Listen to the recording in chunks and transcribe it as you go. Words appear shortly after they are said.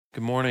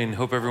Good morning.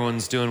 Hope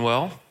everyone's doing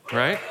well,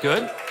 right?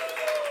 Good?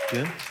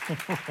 Good?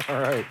 All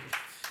right.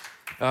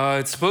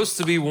 It's supposed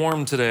to be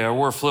warm today. I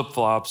wore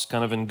flip-flops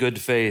kind of in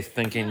good faith,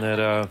 thinking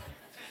that,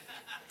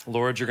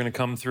 Lord, you're going to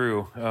come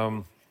through.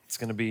 It's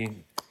going to be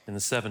in the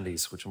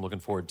 70s, which I'm looking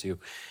forward to.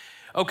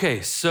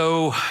 Okay,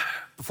 so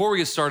before we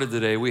get started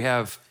today, we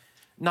have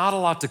not a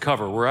lot to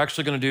cover. We're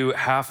actually going to do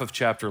half of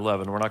chapter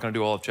 11. We're not going to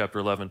do all of chapter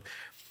 11.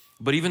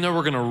 But even though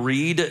we're going to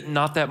read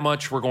not that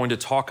much, we're going to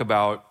talk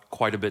about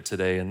quite a bit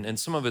today, and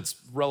some of it's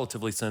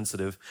relatively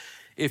sensitive.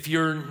 If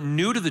you're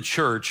new to the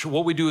church,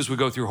 what we do is we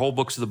go through whole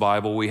books of the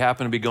Bible. We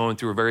happen to be going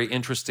through a very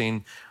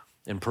interesting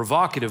and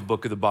provocative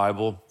book of the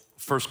Bible,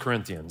 1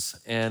 Corinthians.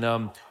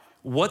 And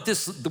what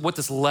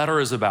this letter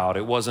is about,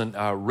 it wasn't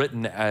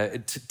written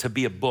to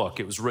be a book.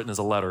 It was written as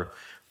a letter.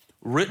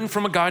 Written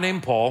from a guy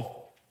named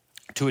Paul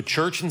to a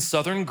church in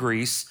southern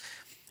Greece.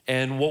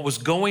 And what was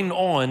going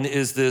on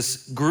is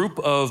this group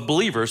of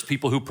believers,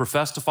 people who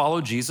professed to follow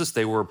Jesus.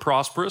 They were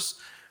prosperous.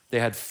 They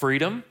had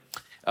freedom.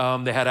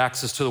 They had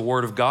access to the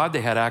Word of God.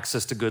 They had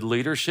access to good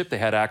leadership. They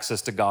had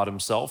access to God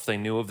himself. They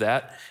knew of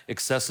that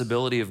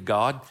accessibility of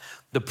God.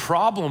 The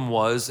problem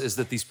is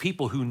that these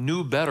people who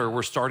knew better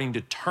were starting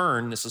to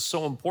turn, this is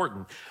so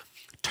important,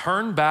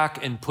 turn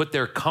back and put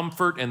their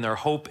comfort and their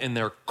hope in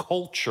their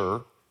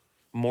culture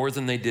more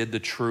than they did the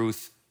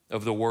truth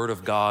of the Word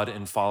of God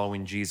and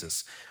following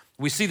Jesus.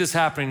 We see this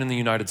happening in the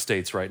United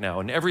States right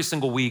now. And every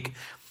single week,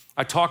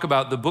 I talk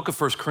about the book of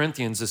 1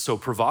 Corinthians is so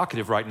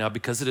provocative right now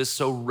because it is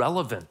so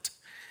relevant.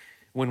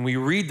 When we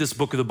read this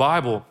book of the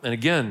Bible, and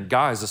again,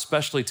 guys,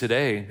 especially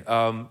today,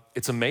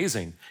 it's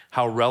amazing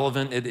how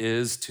relevant it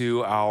is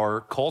to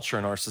our culture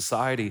and our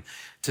society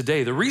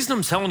today. The reason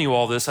I'm telling you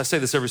all this, I say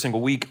this every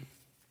single week,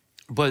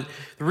 but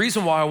the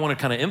reason why I want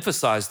to kind of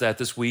emphasize that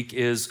this week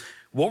is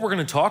what we're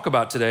going to talk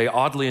about today,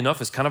 oddly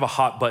enough, is kind of a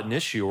hot button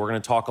issue. We're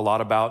going to talk a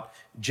lot about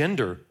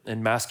gender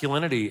and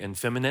masculinity and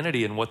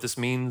femininity and what this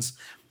means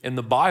in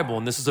the Bible.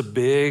 And this is a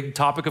big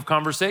topic of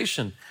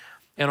conversation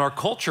in our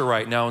culture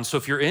right now. And so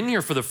if you're in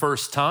here for the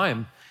first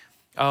time,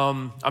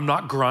 I'm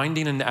not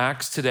grinding an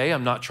axe today.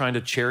 I'm not trying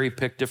to cherry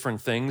pick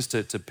different things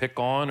to pick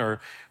on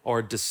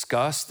or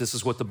discuss. This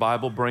is what the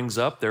Bible brings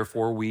up.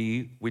 Therefore,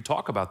 we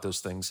talk about those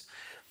things.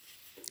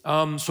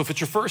 So if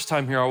it's your first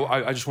time here,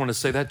 I just want to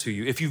say that to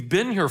you. If you've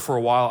been here for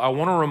a while, I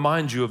want to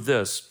remind you of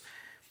this.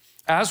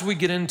 As we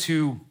get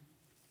into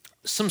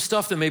some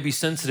stuff that may be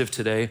sensitive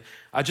today,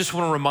 I just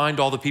want to remind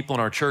all the people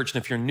in our church,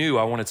 and if you're new,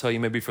 I want to tell you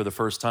maybe for the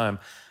first time,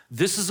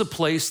 this is a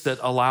place that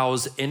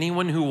allows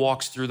anyone who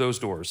walks through those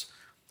doors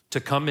to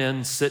come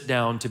in, sit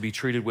down, to be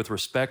treated with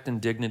respect and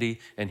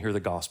dignity and hear the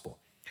gospel.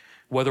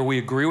 Whether we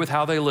agree with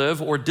how they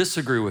live or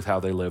disagree with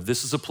how they live,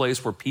 this is a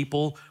place where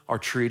people are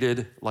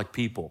treated like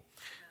people.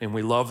 And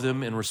we love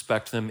them and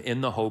respect them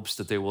in the hopes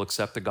that they will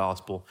accept the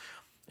gospel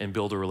and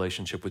build a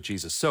relationship with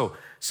Jesus. So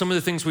some of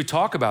the things we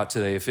talk about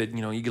today, if you get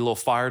a little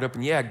fired up,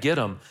 and yeah, get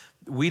them.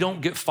 We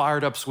don't get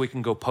fired up so we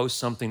can go post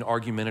something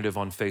argumentative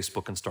on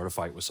Facebook and start a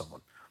fight with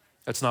someone.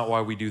 That's not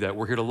why we do that.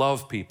 We're here to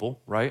love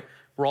people, right?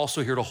 We're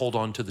also here to hold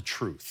on to the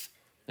truth.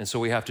 And so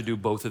we have to do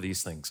both of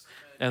these things.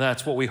 And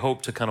that's what we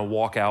hope to kind of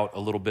walk out a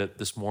little bit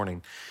this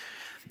morning.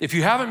 If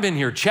you haven't been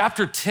here,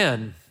 chapter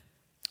 10,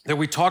 that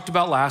we talked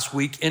about last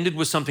week ended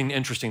with something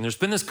interesting. There's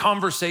been this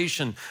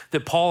conversation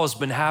that Paul has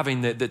been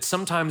having that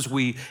sometimes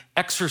we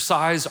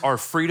exercise our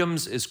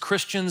freedoms as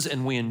Christians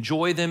and we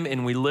enjoy them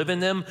and we live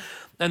in them.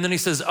 And then he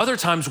says other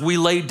times we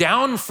lay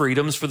down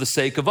freedoms for the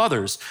sake of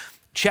others.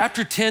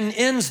 Chapter 10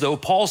 ends though,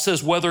 Paul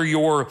says whether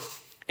you're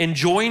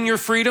enjoying your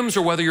freedoms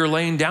or whether you're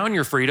laying down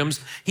your freedoms,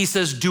 he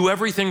says do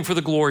everything for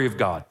the glory of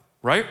God,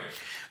 right?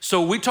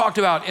 So we talked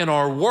about in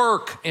our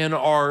work, in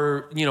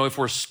our, if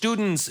we're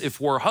students, if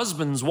we're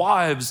husbands,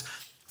 wives,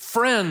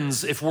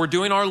 friends, if we're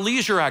doing our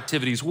leisure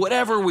activities,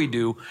 whatever we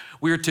do,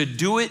 we are to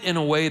do it in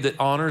a way that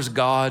honors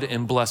God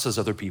and blesses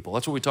other people.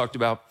 That's what we talked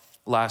about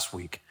last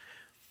week.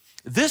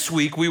 This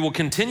week, we will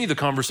continue the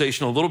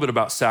conversation a little bit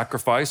about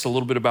sacrifice, a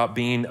little bit about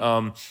being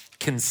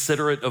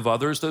considerate of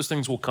others. Those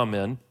things will come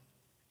in.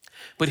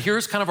 But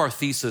here's kind of our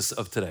thesis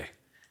of today.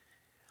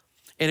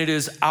 And it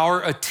is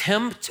our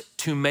attempt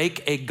to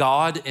make a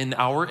God in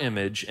our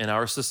image in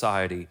our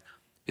society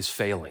is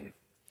failing.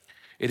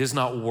 It is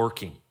not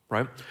working,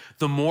 right?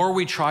 The more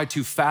we try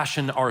to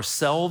fashion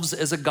ourselves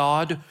as a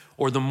God,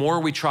 or the more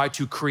we try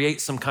to create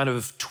some kind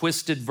of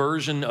twisted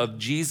version of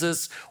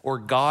Jesus or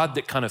God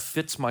that kind of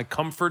fits my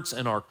comforts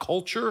and our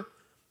culture,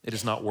 it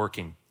is not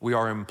working. We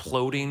are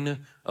imploding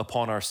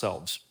upon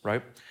ourselves,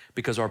 right?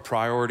 Because our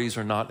priorities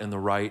are not in the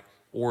right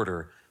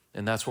order.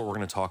 And that's what we're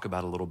going to talk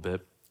about a little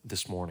bit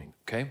this morning,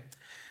 okay?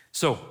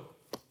 So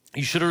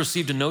you should have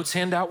received a notes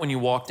handout when you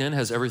walked in.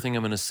 Has everything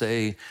I'm going to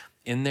say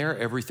in there.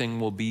 Everything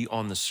will be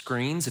on the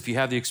screens. If you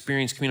have the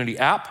Experience Community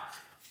app,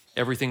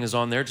 everything is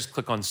on there. Just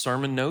click on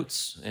sermon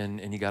notes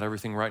and you got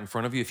everything right in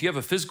front of you. If you have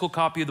a physical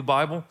copy of the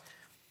Bible,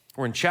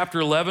 we're in chapter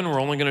 11. We're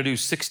only going to do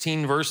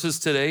 16 verses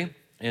today,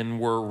 and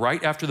we're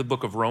right after the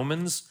book of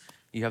Romans.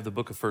 You have the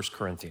book of 1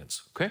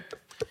 Corinthians, okay?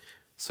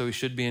 So we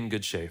should be in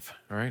good shape,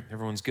 all right?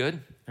 Everyone's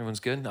good? Everyone's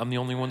good? I'm the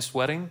only one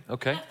sweating?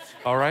 Okay,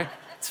 all right,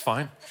 it's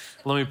fine.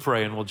 Let me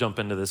pray and we'll jump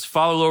into this.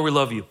 Father, Lord, we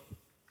love you.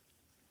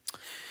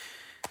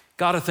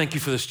 God, I thank you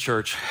for this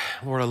church.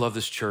 Lord, I love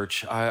this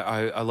church.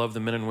 I love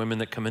the men and women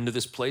that come into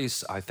this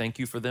place. I thank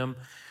you for them.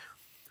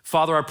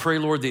 Father, I pray,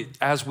 Lord, that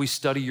as we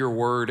study your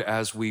word,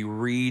 as we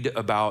read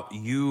about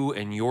you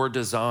and your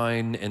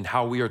design and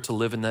how we are to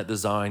live in that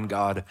design,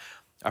 God,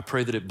 I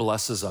pray that it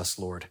blesses us,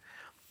 Lord.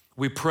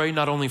 We pray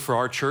not only for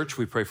our church,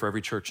 we pray for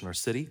every church in our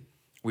city.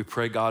 We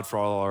pray, God, for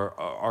all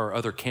our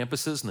other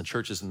campuses and the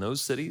churches in those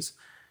cities.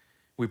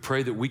 We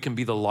pray that we can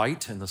be the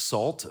light and the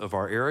salt of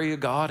our area,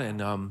 God.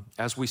 And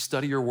as we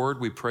study your word,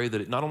 we pray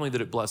that not only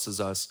that it blesses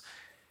us,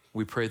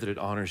 we pray that it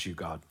honors you,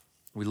 God.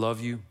 We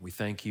love you. We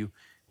thank you.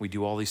 We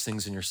do all these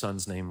things in your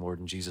son's name, Lord,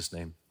 in Jesus'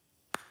 name.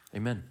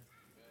 Amen.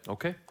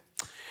 Okay.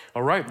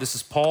 All right. This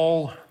is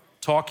Paul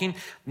talking.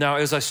 Now,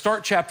 as I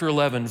start chapter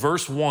 11,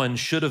 verse 1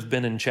 should have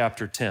been in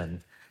chapter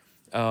 10.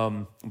 But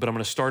I'm going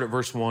to start at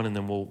verse 1 and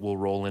then we'll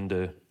roll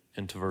into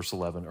verse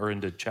 11 or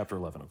into chapter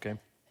 11, okay?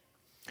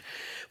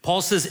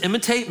 Paul says,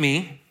 imitate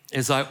me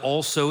as I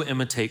also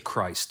imitate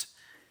Christ.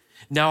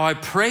 Now I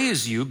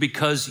praise you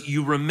because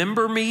you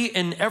remember me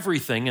in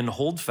everything and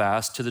hold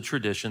fast to the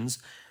traditions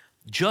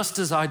just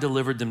as I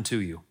delivered them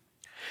to you.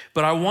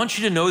 But I want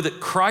you to know that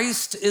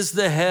Christ is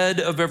the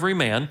head of every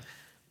man,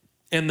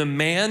 and the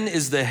man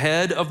is the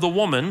head of the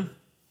woman,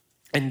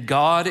 and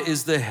God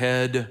is the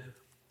head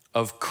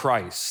of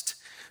Christ.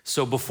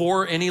 So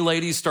before any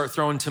ladies start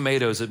throwing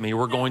tomatoes at me,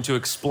 we're going to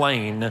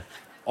explain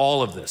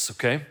all of this,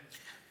 okay?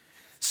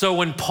 So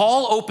when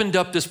Paul opened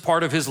up this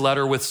part of his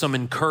letter with some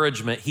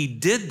encouragement, he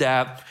did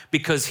that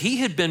because he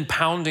had been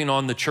pounding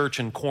on the church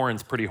in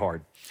Corinth pretty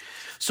hard.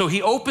 So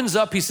he opens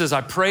up, he says,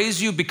 I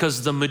praise you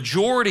because the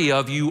majority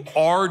of you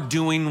are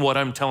doing what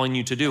I'm telling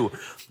you to do.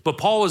 But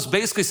Paul was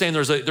basically saying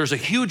there's a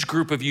huge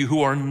group of you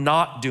who are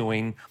not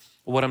doing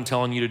what I'm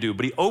telling you to do.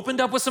 But he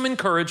opened up with some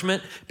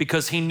encouragement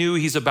because he knew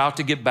he's about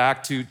to get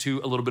back to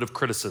a little bit of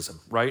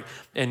criticism, right?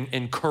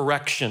 And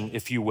correction,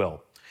 if you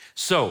will.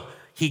 So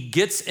he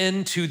gets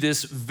into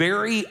this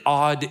very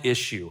odd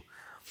issue.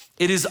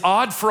 It is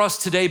odd for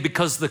us today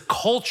because the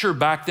culture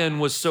back then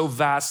was so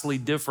vastly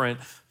different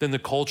than the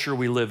culture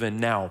we live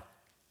in now.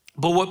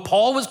 But what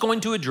Paul was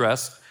going to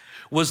address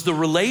was the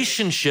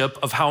relationship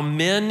of how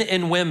men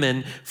and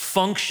women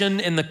function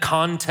in the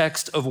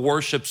context of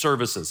worship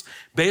services,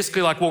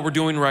 basically like what we're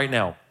doing right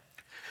now.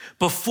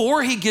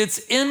 Before he gets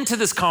into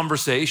this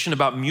conversation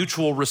about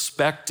mutual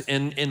respect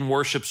in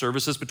worship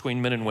services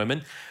between men and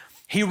women,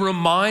 he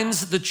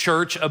reminds the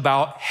church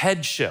about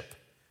headship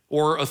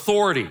or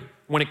authority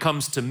when it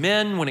comes to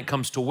men, when it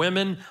comes to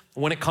women,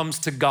 when it comes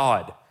to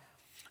God.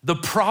 The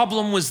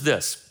problem was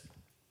this.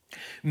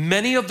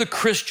 Many of the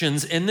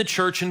Christians in the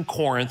church in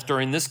Corinth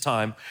during this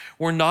time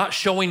were not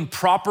showing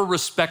proper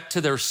respect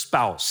to their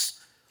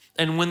spouse.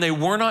 And when they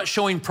were not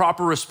showing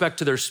proper respect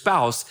to their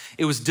spouse,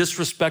 it was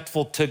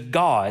disrespectful to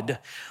God.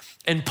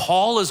 And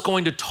Paul is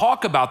going to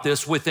talk about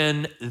this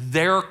within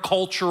their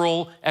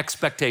cultural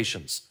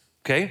expectations,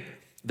 okay?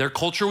 Their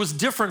culture was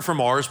different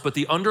from ours, but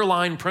the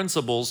underlying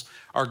principles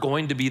are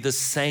going to be the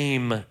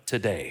same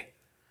today.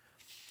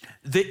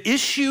 The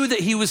issue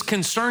that he was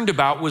concerned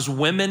about was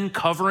women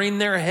covering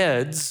their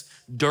heads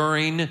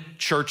during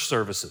church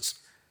services.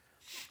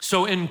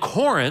 So in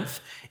Corinth,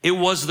 it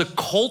was the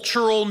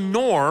cultural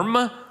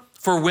norm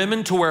for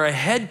women to wear a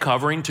head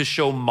covering to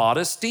show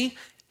modesty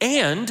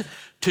and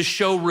to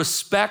show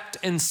respect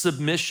and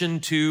submission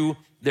to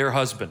their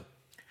husband.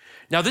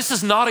 Now, this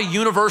is not a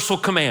universal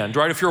command,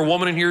 right? If you're a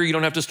woman in here, you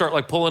don't have to start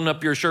like pulling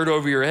up your shirt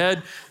over your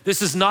head.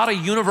 This is not a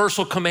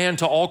universal command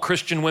to all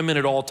Christian women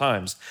at all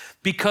times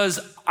because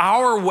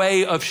our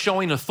way of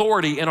showing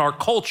authority in our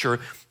culture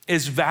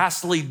is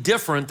vastly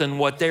different than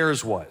what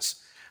theirs was.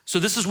 So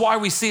this is why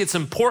we see it's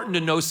important to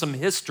know some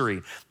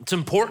history. It's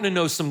important to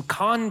know some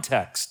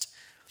context.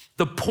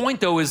 The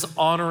point, though, is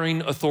honoring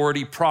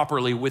authority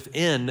properly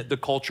within the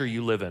culture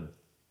you live in.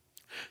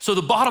 So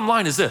the bottom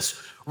line is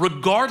this.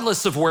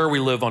 Regardless of where we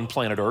live on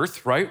planet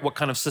Earth, right? What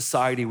kind of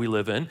society we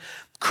live in,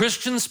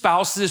 Christian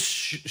spouses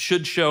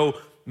should show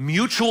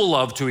mutual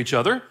love to each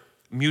other,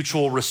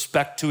 mutual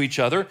respect to each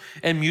other,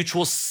 and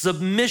mutual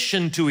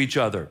submission to each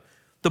other.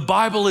 The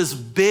Bible is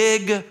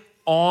big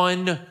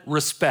on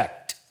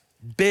respect,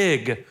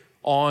 big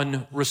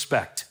on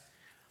respect.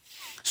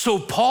 So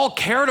Paul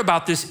cared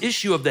about this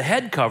issue of the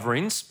head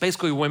coverings.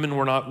 Basically, women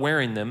were not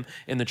wearing them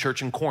in the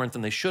church in Corinth,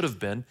 and they should have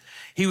been.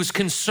 He was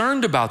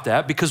concerned about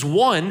that because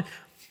one,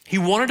 he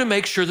wanted to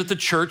make sure that the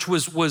church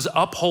was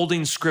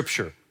upholding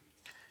scripture.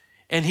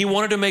 And he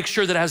wanted to make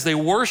sure that as they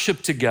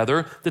worshiped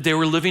together, that they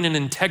were living in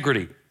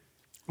integrity,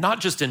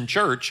 not just in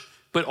church,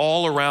 but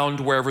all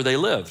around wherever they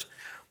lived.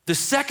 The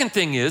second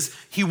thing is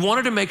he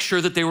wanted to make sure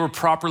that they were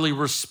properly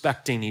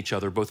respecting each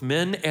other. Both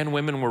men and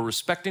women were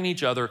respecting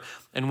each other.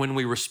 And when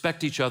we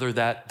respect each other,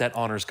 that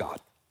honors God,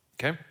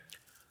 okay?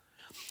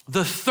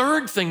 The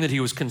third thing that he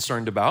was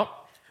concerned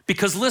about,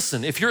 because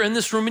listen, if you're in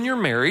this room and you're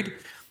married,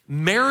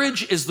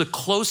 Marriage is the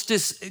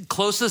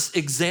closest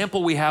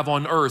example we have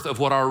on earth of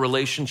what our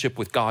relationship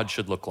with God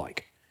should look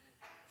like.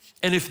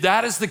 And if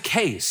that is the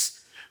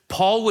case,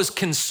 Paul was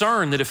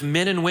concerned that if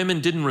men and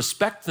women didn't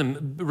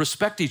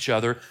respect each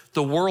other,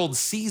 the world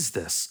sees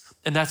this.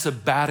 And that's a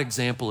bad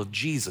example of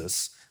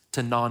Jesus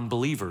to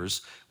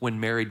non-believers when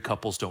married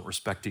couples don't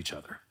respect each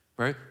other,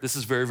 right? This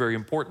is very, very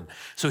important.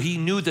 So he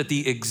knew that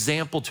the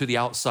example to the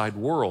outside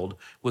world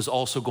was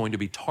also going to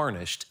be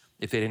tarnished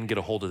if they didn't get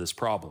a hold of this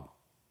problem.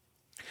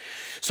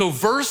 So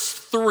verse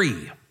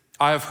 3,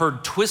 I have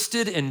heard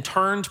twisted and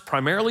turned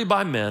primarily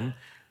by men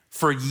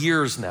for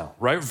years now,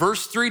 right?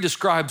 Verse 3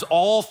 describes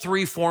all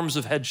three forms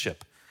of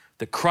headship,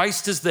 that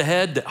Christ is the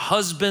head, that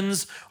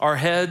husbands are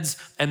heads,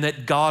 and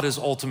that God is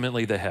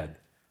ultimately the head.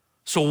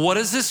 So what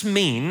does this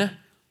mean,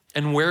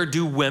 and where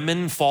do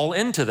women fall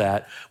into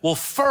that? Well,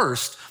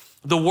 first,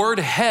 the word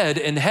head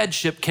and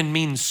headship can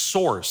mean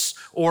source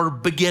or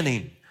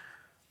beginning.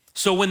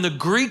 So when the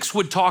Greeks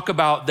would talk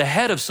about the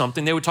head of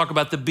something, they would talk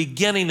about the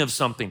beginning of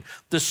something,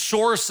 the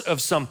source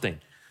of something.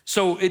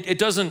 So it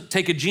doesn't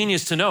take a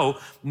genius to know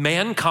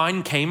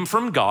mankind came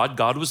from God.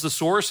 God was the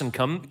source and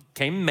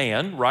came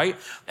man, right?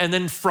 And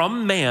then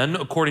from man,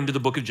 according to the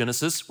book of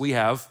Genesis, we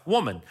have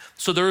woman.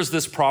 So there is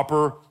this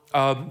proper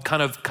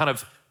kind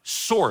of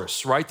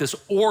source, right? This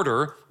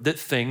order that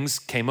things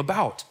came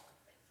about.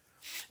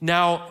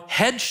 Now,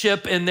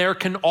 headship in there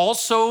can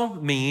also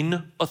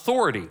mean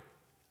authority.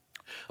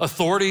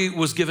 Authority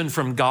was given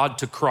from God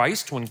to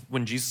Christ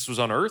when Jesus was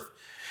on earth.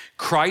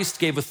 Christ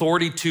gave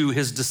authority to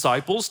his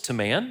disciples, to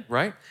man,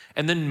 right?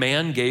 And then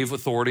man gave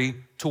authority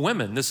to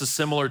women. This is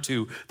similar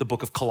to the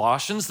book of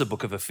Colossians, the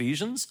book of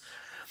Ephesians.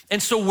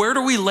 And so where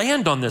do we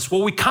land on this?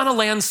 Well, we kind of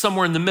land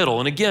somewhere in the middle.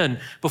 And again,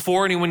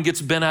 before anyone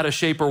gets bent out of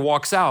shape or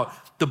walks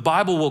out, the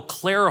Bible will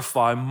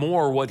clarify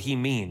more what he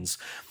means.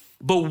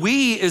 But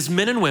we as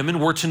men and women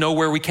were to know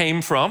where we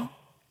came from.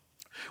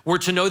 We're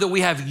to know that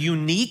we have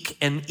unique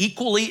and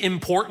equally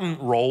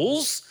important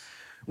roles.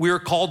 We are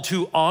called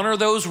to honor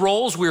those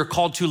roles. We are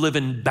called to live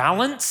in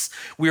balance.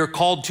 We are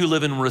called to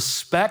live in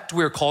respect.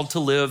 We are called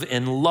to live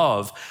in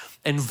love.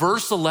 And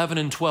verse 11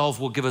 and 12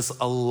 will give us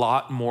a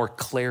lot more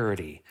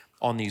clarity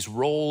on these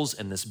roles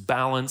and this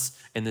balance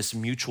and this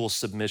mutual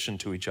submission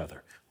to each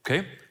other.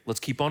 Okay, let's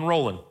keep on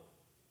rolling.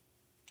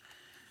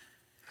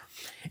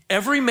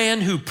 Every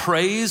man who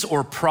prays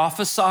or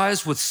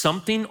prophesies with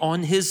something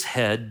on his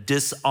head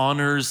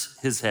dishonors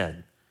his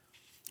head.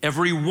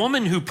 Every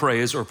woman who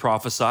prays or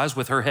prophesies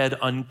with her head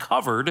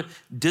uncovered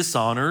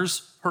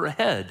dishonors her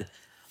head,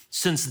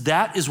 since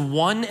that is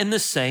one and the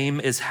same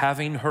as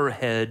having her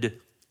head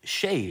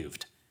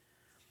shaved.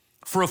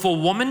 For if a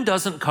woman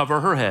doesn't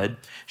cover her head,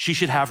 she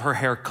should have her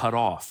hair cut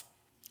off.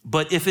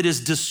 But if it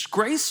is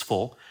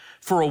disgraceful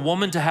for a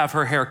woman to have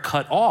her hair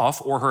cut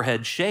off or her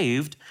head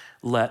shaved,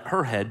 let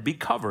her head be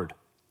covered.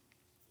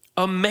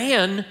 A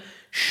man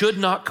should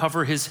not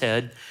cover his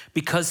head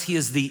because he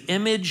is the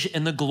image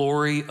and the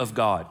glory of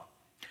God.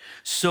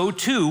 So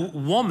too,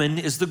 woman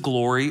is the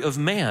glory of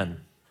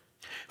man.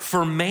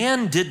 For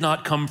man did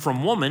not come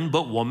from woman,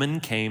 but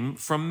woman came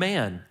from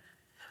man.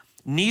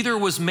 Neither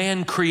was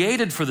man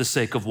created for the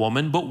sake of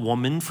woman, but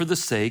woman for the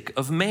sake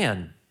of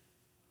man.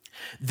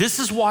 This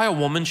is why a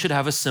woman should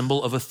have a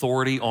symbol of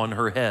authority on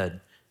her head,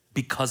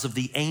 because of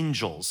the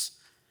angels.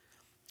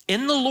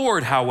 In the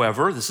Lord,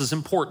 however, this is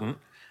important,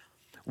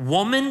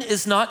 woman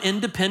is not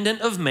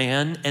independent of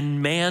man,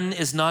 and man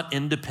is not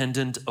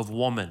independent of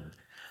woman.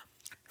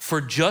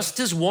 For just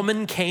as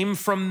woman came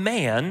from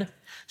man,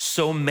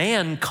 so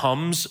man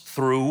comes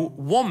through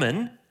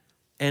woman,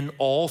 and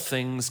all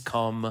things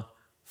come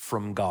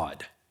from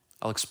God.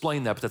 I'll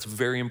explain that, but that's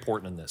very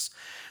important in this.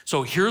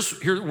 So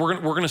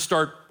we're going to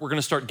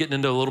start getting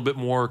into a little bit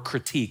more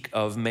critique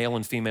of male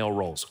and female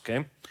roles,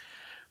 okay?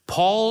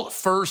 Paul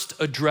first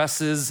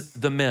addresses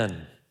the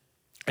men.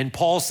 And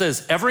Paul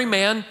says, every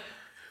man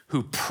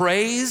who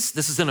prays,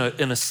 this is in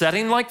a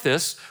setting like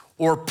this,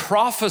 or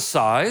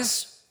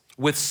prophesies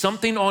with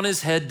something on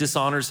his head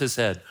dishonors his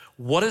head.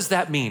 What does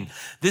that mean?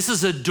 This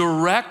is a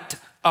direct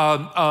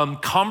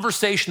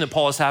conversation that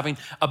Paul is having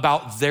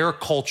about their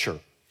culture.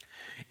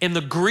 In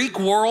the Greek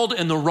world,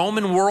 in the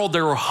Roman world,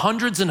 there were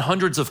hundreds and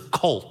hundreds of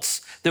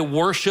cults that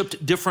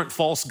worshiped different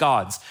false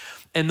gods.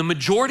 And the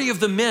majority of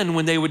the men,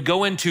 when they would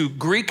go into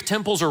Greek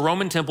temples or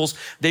Roman temples,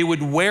 they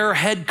would wear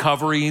head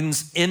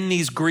coverings in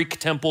these Greek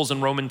temples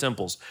and Roman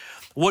temples.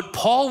 What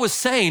Paul was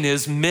saying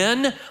is,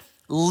 men,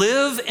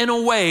 live in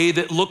a way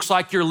that looks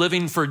like you're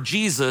living for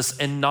Jesus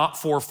and not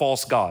for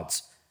false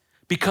gods,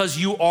 because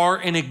you are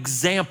an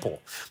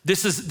example.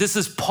 This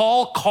is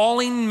Paul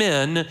calling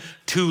men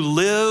to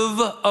live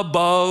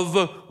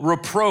above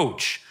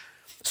reproach.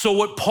 So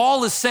what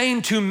Paul is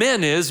saying to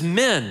men is,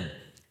 men,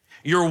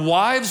 your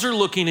wives are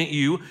looking at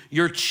you,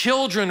 your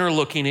children are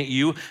looking at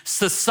you,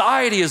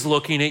 society is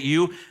looking at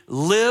you.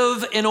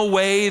 Live in a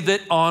way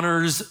that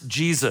honors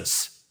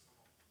Jesus.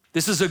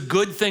 This is a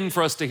good thing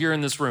for us to hear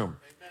in this room.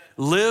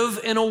 Live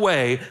in a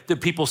way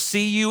that people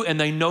see you and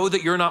they know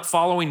that you're not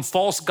following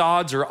false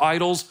gods or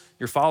idols,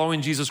 you're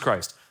following Jesus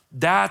Christ.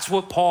 That's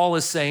what Paul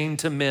is saying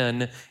to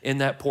men in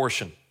that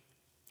portion.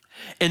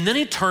 And then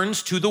he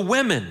turns to the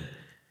women.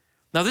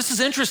 Now, this is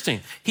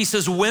interesting. He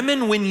says,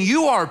 women, when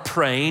you are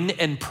praying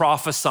and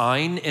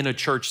prophesying in a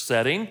church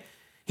setting,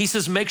 he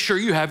says, make sure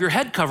you have your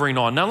head covering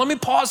on. Now, let me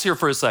pause here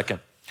for a second.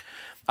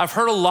 I've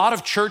heard a lot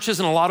of churches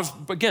and a lot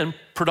of, again,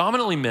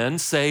 predominantly men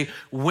say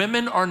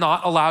women are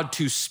not allowed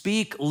to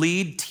speak,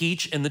 lead,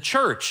 teach in the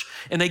church.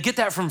 And they get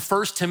that from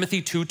 1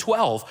 Timothy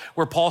 2:12,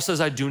 where Paul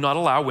says, I do not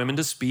allow women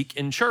to speak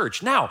in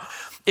church. Now,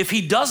 if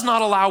he does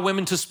not allow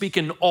women to speak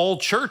in all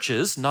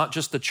churches, not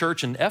just the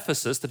church in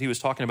Ephesus that he was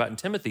talking about in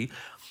Timothy,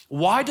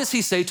 why does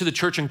he say to the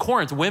church in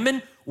Corinth,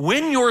 women,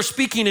 when you're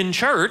speaking in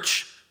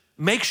church,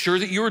 make sure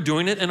that you are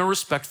doing it in a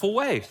respectful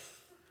way?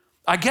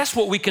 I guess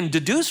what we can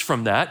deduce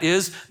from that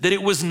is that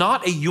it was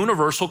not a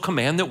universal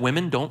command that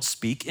women don't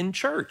speak in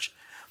church.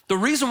 The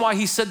reason why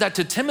he said that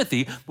to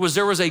Timothy was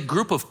there was a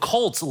group of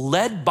cults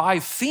led by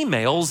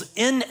females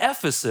in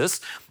Ephesus,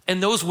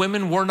 and those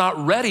women were not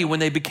ready when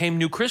they became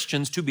new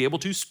Christians to be able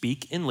to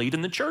speak and lead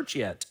in the church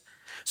yet.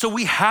 So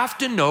we have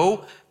to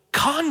know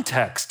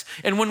context.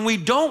 And when we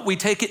don't, we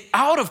take it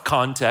out of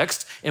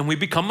context and we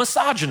become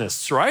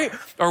misogynists, right?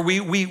 Or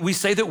we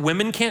say that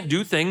women can't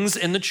do things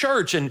in the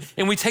church and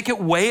we take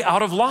it way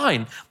out of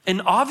line.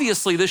 And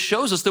obviously this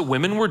shows us that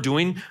women were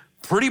doing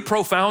pretty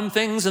profound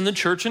things in the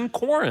church in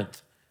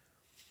Corinth.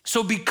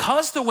 So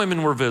because the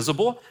women were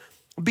visible,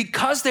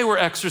 because they were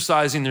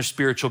exercising their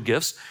spiritual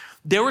gifts,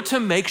 they were to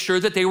make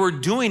sure that they were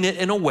doing it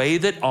in a way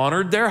that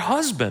honored their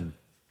husband.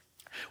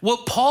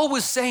 What Paul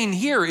was saying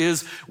here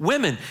is,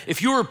 women,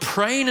 if you are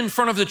praying in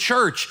front of the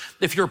church,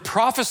 if you're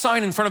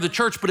prophesying in front of the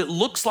church, but it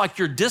looks like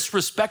you're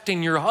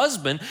disrespecting your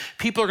husband,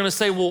 people are going to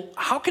say, well,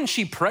 how can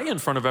she pray in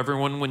front of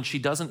everyone when she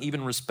doesn't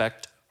even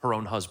respect her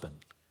own husband?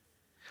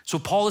 So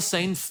Paul is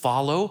saying,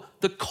 follow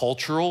the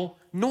cultural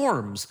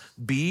norms.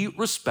 Be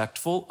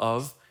respectful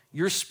of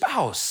your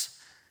spouse.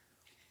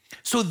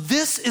 So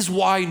this is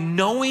why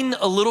knowing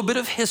a little bit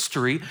of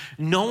history,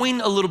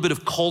 knowing a little bit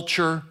of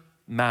culture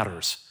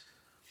matters.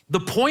 The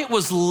point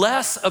was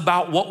less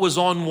about what was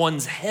on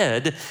one's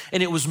head,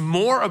 and it was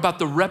more about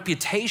the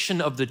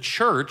reputation of the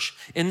church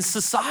in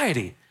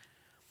society.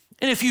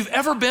 And if you've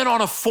ever been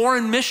on a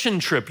foreign mission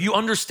trip, you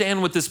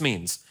understand what this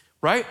means,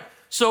 right?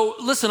 So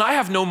listen, I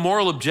have no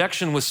moral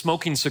objection with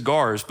smoking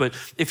cigars, but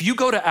if you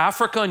go to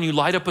Africa and you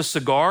light up a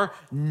cigar,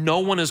 no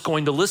one is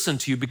going to listen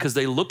to you because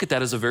they look at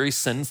that as a very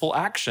sinful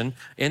action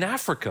in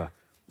Africa.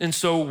 And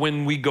so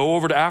when we go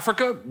over to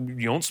Africa,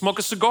 you don't smoke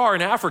a cigar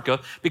in Africa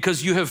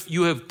because you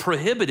have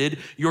prohibited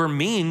your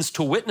means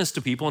to witness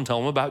to people and tell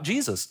them about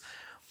Jesus.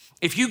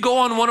 If you go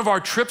on one of our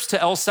trips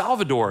to El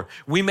Salvador,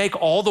 we make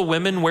all the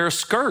women wear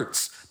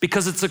skirts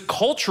because it's a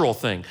cultural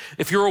thing.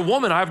 If you're a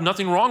woman, I have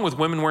nothing wrong with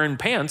women wearing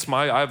pants.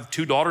 I have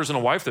 2 daughters and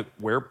a wife that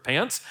wear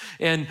pants.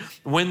 And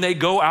when they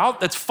go out,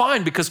 that's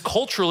fine because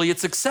culturally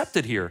it's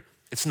accepted here.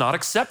 It's not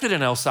accepted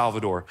in El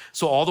Salvador.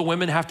 So all the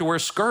women have to wear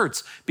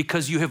skirts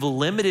because you have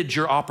limited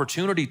your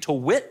opportunity to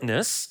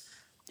witness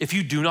if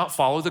you do not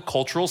follow the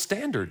cultural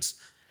standards.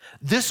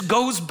 This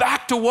goes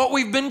back to what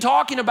we've been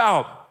talking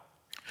about.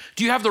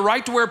 Do you have the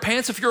right to wear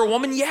pants if you're a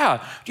woman? Yeah.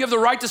 Do you have the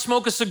right to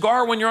smoke a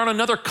cigar when you're on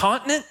another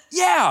continent?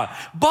 Yeah.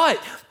 But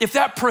if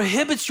that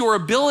prohibits your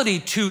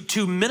ability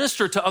to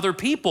minister to other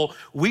people,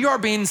 we are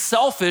being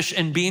selfish,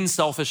 and being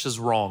selfish is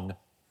wrong.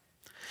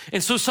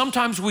 And so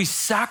sometimes we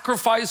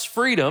sacrifice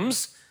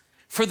freedoms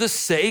for the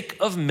sake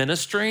of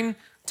ministering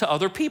to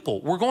other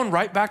people. We're going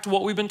right back to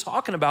what we've been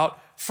talking about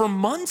for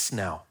months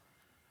now.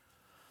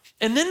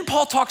 And then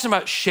Paul talks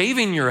about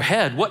shaving your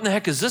head. What in the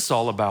heck is this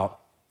all about?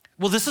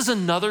 Well, this is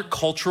another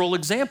cultural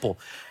example.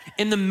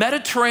 In the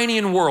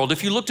Mediterranean world,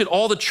 if you looked at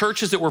all the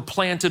churches that were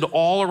planted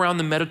all around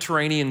the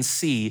Mediterranean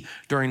Sea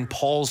during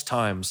Paul's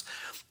times,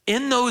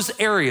 in those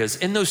areas,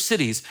 in those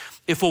cities,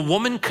 if a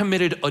woman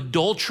committed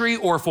adultery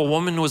or if a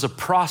woman was a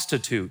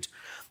prostitute,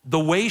 the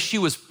way she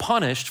was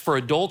punished for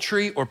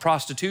adultery or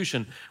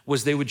prostitution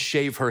was they would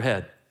shave her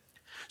head.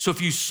 So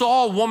if you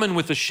saw a woman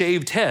with a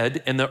shaved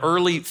head in the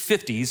early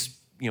 50s,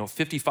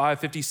 55,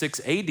 56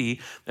 AD,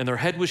 and their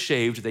head was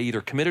shaved, they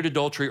either committed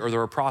adultery or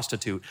they're a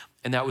prostitute,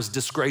 and that was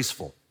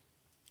disgraceful.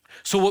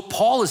 So what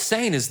Paul is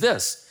saying is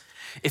this: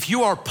 if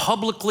you are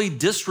publicly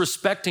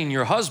disrespecting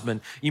your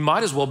husband, you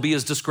might as well be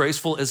as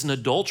disgraceful as an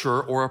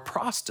adulterer or a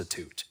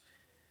prostitute.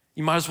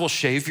 You might as well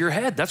shave your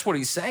head. That's what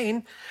he's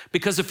saying.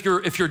 Because if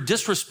you're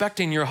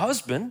disrespecting your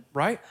husband,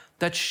 right,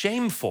 that's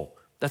shameful.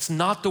 That's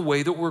not the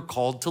way that we're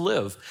called to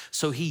live.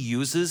 So he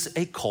uses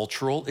a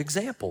cultural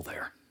example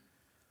there.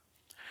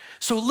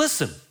 So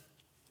listen,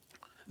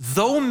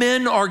 though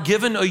men are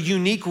given a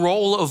unique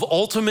role of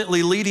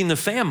ultimately leading the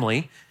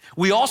family,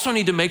 we also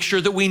need to make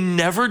sure that we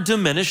never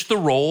diminish the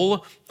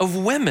role of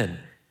women,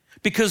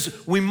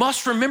 because we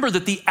must remember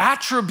that the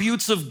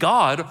attributes of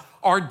God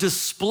are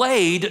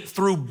displayed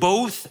through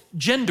both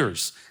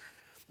genders.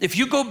 If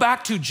you go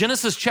back to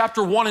Genesis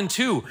chapter 1 and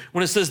 2,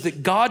 when it says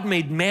that God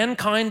made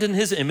mankind in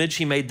his image,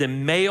 he made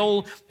them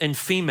male and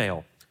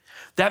female.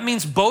 That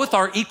means both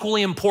are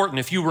equally important.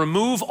 If you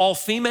remove all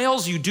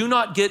females, you do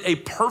not get a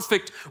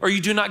perfect or you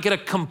do not get a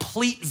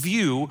complete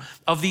view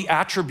of the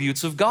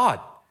attributes of God.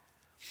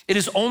 It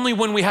is only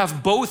when we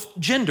have both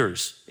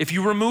genders. If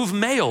you remove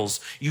males,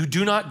 you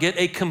do not get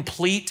a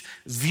complete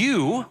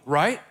view,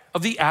 right,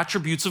 of the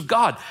attributes of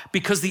God,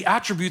 because the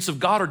attributes of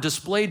God are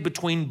displayed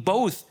between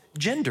both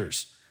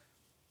genders.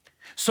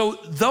 So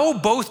though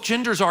both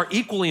genders are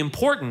equally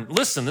important,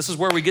 listen, this is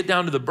where we get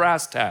down to the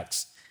brass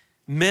tacks.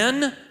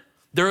 Men,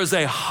 there is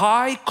a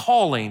high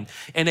calling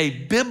and a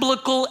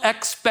biblical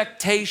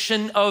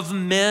expectation of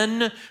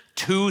men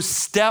to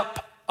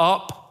step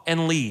up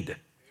and lead.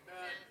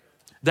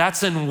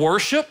 That's in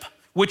worship,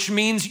 which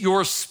means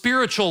your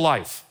spiritual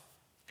life.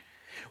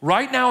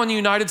 Right now in the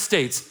United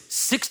States,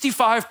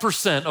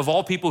 65% of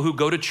all people who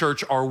go to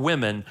church are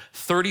women,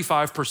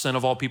 35%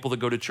 of all people that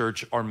go to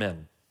church are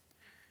men.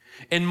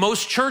 In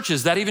most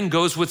churches, that even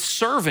goes with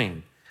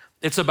serving.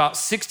 It's about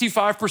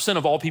 65%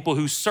 of all people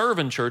who serve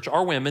in church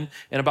are women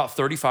and about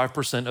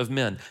 35% of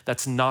men.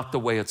 That's not the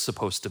way it's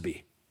supposed to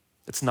be.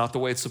 It's not the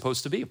way it's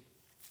supposed to be.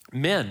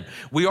 Men,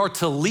 we are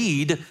to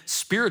lead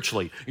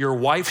spiritually. Your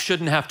wife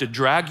shouldn't have to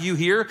drag you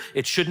here.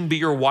 It shouldn't be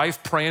your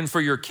wife praying for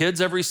your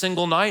kids every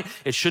single night.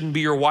 It shouldn't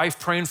be your wife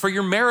praying for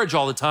your marriage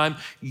all the time.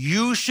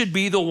 You should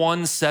be the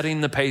one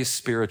setting the pace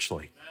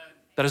spiritually.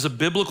 That is a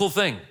biblical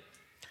thing.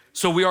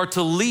 So we are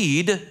to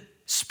lead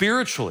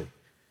spiritually.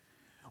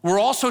 We're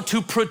also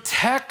to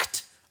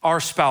protect our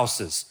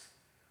spouses.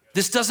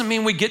 This doesn't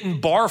mean we get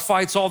in bar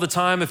fights all the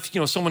time if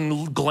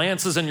someone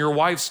glances in your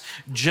wife's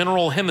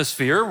general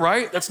hemisphere,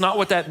 right? That's not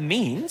what that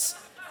means.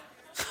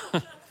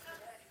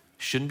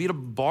 Shouldn't be at a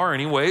bar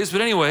anyways,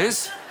 but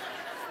anyways.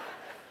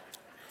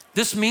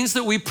 This means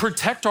that we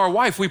protect our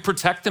wife. We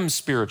protect them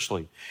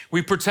spiritually.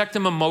 We protect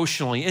them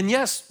emotionally. And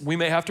yes, we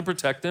may have to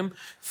protect them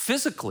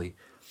physically.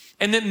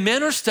 And that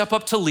men are step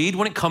up to lead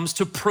when it comes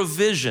to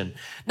provision.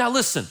 Now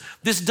listen,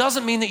 this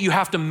doesn't mean that you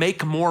have to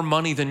make more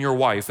money than your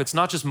wife. It's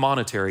not just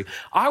monetary.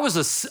 I was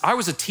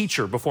a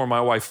teacher before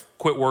my wife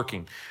quit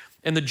working.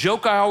 And the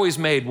joke I always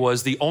made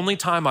was the only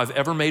time I've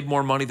ever made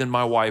more money than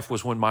my wife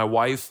was when my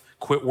wife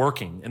quit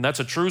working. And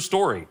that's a true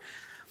story.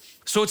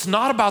 So it's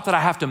not about that I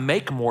have to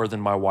make more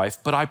than my wife,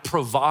 but I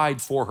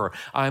provide for her.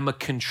 I'm a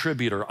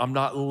contributor. I'm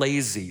not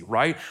lazy,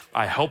 right?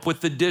 I help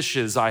with the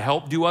dishes. I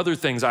help do other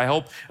things. I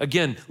help,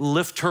 again,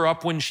 lift her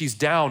up when she's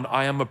down.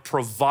 I am a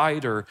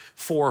provider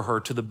for her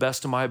to the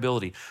best of my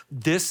ability.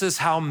 This is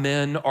how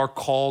men are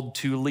called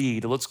to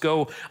lead. Let's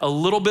go a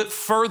little bit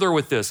further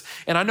with this.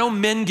 And I know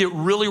men get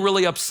really,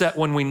 really upset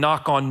when we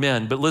knock on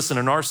men, but listen,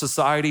 in our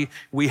society,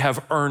 we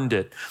have earned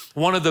it.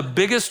 One of the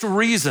biggest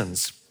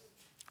reasons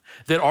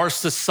that our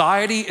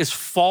society is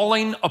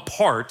falling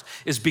apart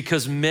is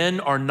because men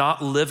are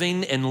not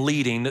living and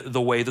leading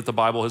the way that the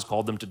Bible has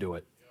called them to do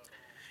it.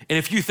 And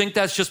if you think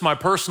that's just my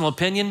personal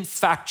opinion,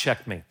 fact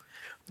check me.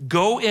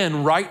 Go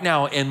in right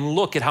now and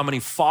look at how many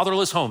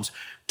fatherless homes.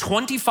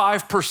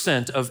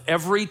 25% of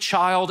every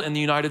child in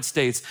the United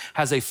States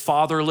has a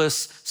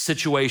fatherless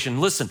situation.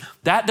 Listen,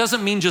 that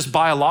doesn't mean just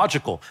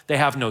biological. They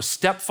have no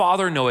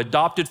stepfather, no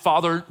adopted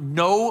father,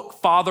 no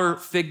father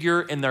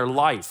figure in their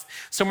life.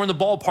 Somewhere in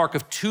the ballpark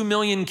of 2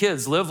 million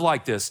kids live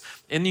like this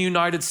in the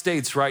United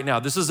States right now.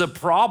 This is a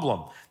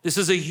problem. This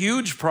is a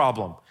huge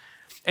problem.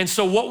 And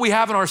so what we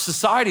have in our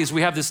society is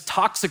we have this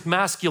toxic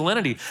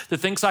masculinity that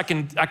thinks I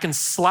can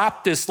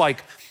slap this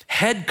like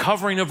head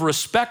covering of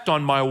respect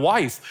on my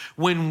wife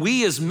when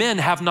we as men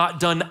have not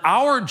done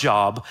our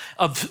job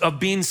of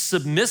being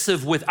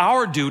submissive with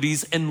our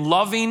duties and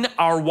loving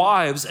our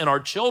wives and our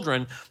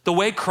children the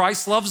way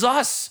Christ loves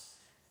us.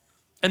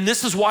 And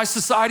this is why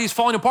society is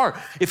falling apart.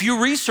 If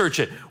you research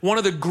it, one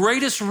of the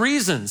greatest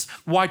reasons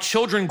why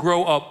children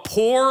grow up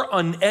poor,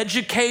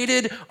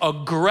 uneducated,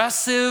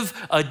 aggressive,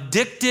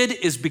 addicted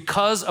is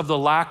because of the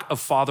lack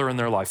of father in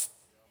their life.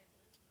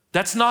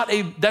 That's not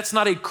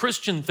a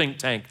Christian think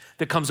tank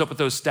that comes up with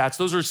those stats.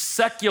 Those are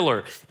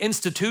secular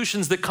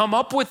institutions that come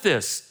up with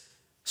this.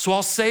 So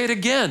I'll say it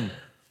again.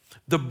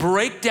 The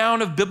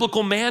breakdown of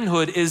biblical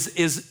manhood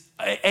is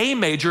a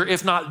major,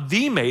 if not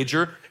the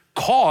major,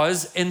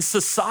 cause in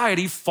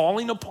society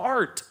falling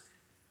apart.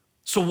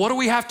 So what do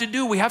we have to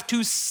do? We have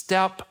to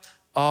step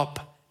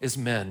up as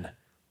men.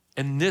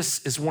 And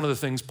this is one of the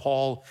things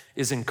Paul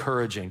is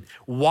encouraging.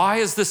 Why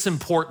is this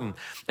important?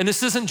 And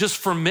this isn't just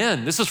for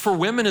men, this is for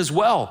women as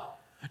well.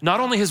 Not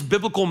only has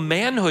biblical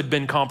manhood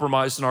been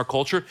compromised in our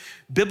culture,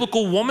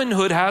 biblical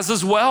womanhood has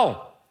as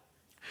well.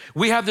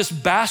 We have this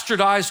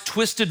bastardized,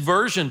 twisted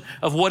version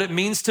of what it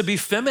means to be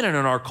feminine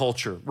in our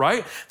culture,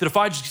 right? That if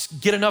I just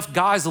get enough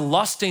guys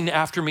lusting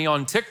after me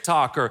on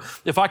TikTok, or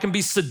if I can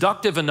be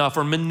seductive enough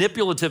or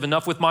manipulative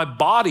enough with my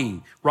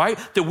body, right?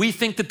 That we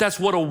think that that's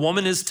what a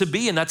woman is to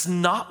be, and that's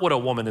not what a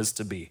woman is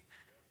to be.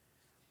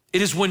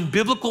 It is when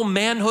biblical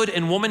manhood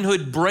and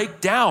womanhood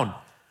break down.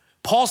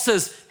 Paul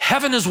says,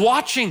 heaven is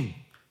watching.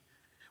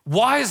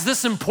 Why is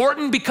this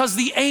important? Because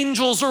the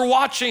angels are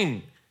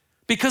watching.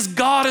 Because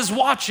God is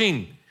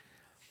watching.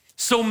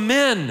 So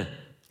men,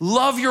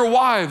 love your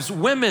wives.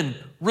 Women,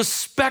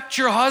 respect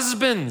your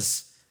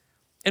husbands.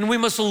 And we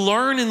must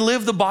learn and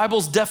live the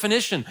Bible's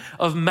definition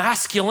of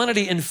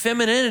masculinity and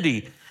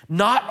femininity,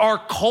 not our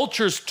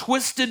culture's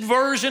twisted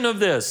version of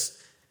this.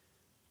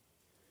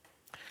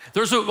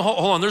 There's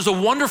a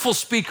wonderful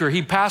speaker.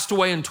 He passed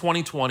away in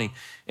 2020,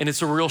 and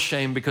it's a real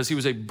shame because he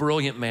was a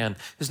brilliant man.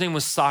 His name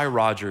was Sy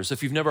Rogers.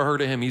 If you've never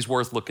heard of him, he's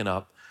worth looking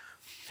up.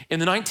 In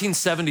the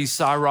 1970s,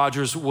 Sy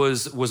Rogers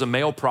was a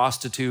male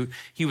prostitute.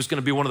 He was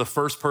gonna be one of the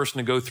first person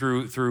to go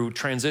through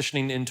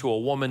transitioning into a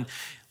woman.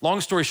 Long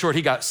story short,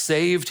 he got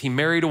saved. He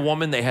married a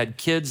woman. They had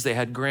kids. They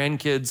had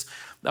grandkids.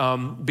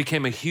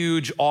 Became a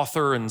huge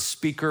author and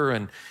speaker,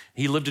 and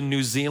he lived in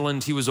New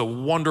Zealand. He was a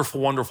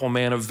wonderful, wonderful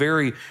man, a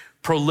very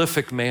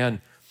prolific man.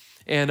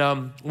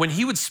 And when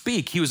he would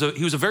speak, he was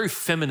a very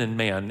feminine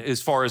man as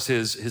far as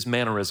his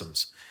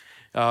mannerisms.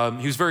 He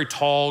was very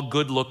tall,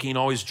 good looking,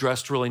 always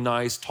dressed really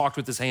nice, talked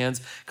with his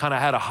hands, kind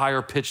of had a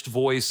higher pitched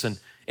voice.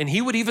 And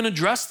he would even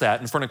address that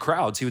in front of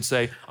crowds. He would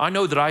say, I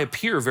know that I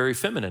appear very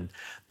feminine.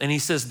 And he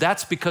says,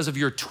 that's because of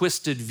your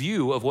twisted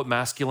view of what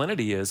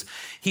masculinity is.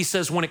 He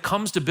says, when it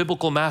comes to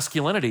biblical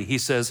masculinity, he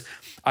says,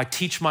 I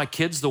teach my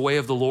kids the way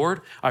of the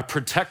Lord. I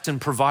protect and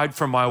provide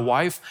for my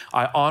wife.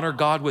 I honor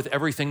God with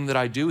everything that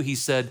I do. He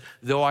said,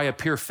 though I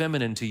appear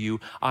feminine to you,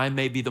 I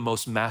may be the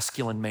most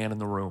masculine man in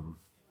the room.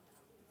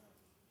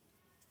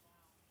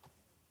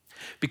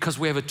 Because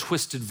we have a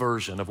twisted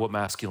version of what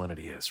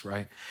masculinity is,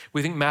 right?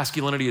 We think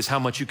masculinity is how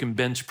much you can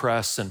bench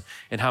press and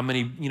how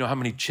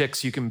many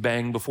chicks you can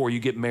bang before you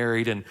get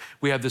married. And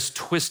we have this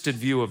twisted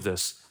view of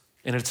this,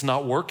 and it's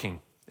not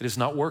working. It is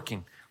not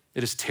working.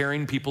 It is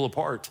tearing people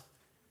apart.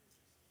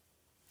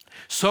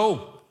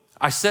 So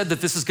I said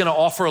that this is gonna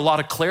offer a lot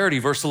of clarity,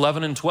 verse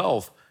 11 and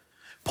 12.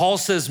 Paul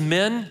says,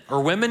 men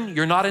or women,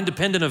 you're not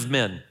independent of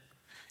men.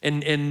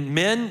 And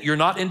men, you're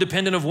not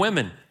independent of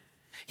women.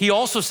 He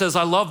also says,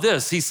 I love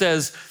this. He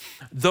says,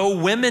 though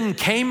women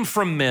came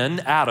from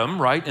men,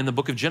 Adam, right, in the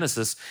book of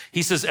Genesis,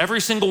 he says,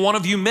 every single one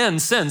of you men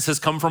since has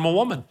come from a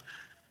woman.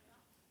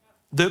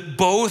 That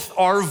both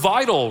are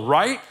vital,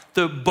 right?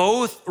 That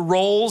both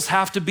roles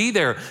have to be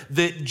there.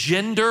 That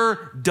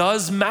gender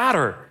does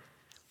matter.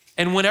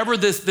 And whenever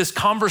this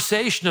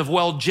conversation of,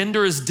 well,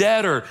 gender is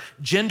dead or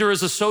gender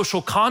is a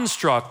social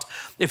construct,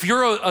 if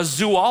you're a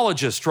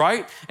zoologist,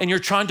 right, and you're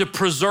trying to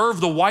preserve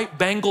the white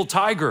Bengal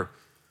tiger,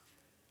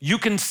 you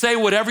can say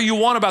whatever you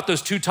want about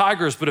those two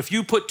tigers, but if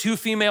you put two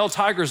female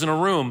tigers in a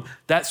room,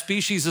 that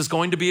species is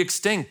going to be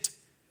extinct.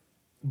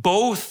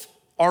 Both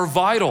are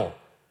vital.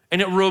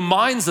 And it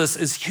reminds us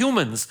as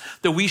humans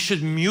that we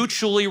should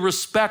mutually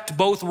respect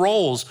both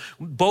roles.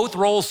 Both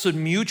roles should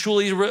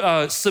mutually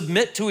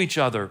submit to each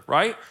other,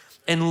 right?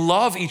 And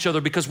love each other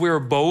because we are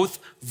both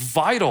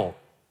vital.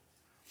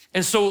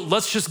 And so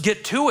let's just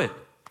get to it.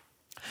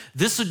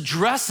 This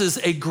addresses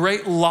a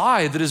great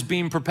lie that is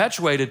being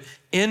perpetuated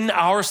in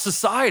our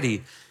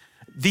society.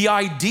 The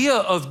idea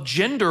of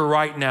gender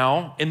right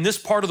now in this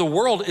part of the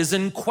world is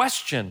in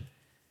question.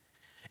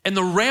 And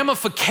the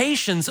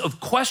ramifications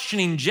of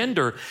questioning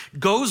gender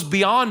goes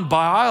beyond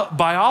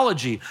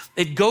biology.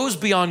 It goes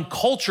beyond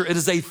culture. It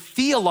is a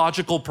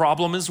theological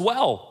problem as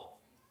well.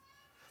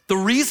 The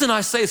reason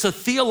I say it's a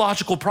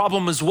theological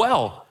problem as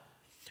well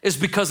is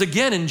because,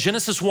 again, in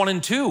Genesis 1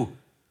 and 2,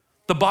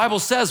 the Bible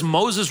says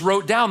Moses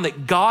wrote down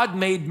that God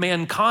made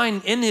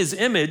mankind in his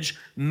image,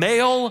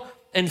 male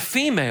and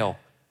female.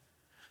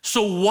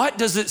 So what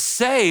does it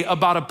say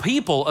about a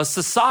people, a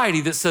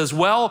society that says,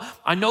 well,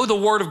 I know the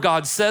word of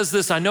God says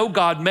this, I know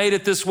God made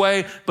it this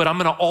way, but I'm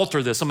gonna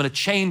alter this, I'm gonna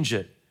change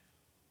it.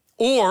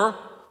 Or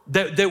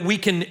that we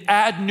can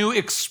add new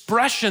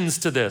expressions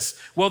to this.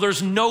 Well,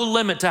 there's no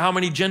limit to how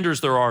many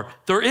genders there are.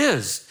 There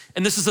is,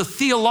 and this is a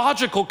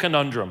theological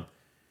conundrum.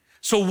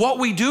 So what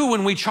we do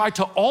when we try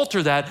to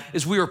alter that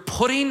is we are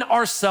putting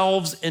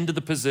ourselves into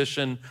the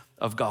position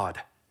of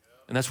God.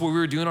 And that's what we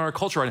were doing in our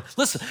culture right now.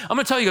 Listen, I'm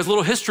gonna tell you guys a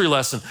little history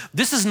lesson.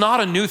 This is not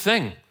a new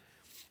thing.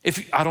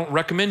 I don't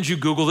recommend you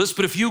Google this,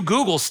 but if you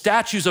Google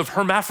statues of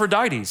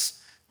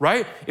hermaphrodites,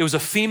 right? It was a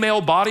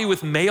female body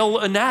with male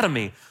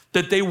anatomy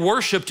that they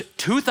worshiped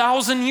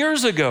 2,000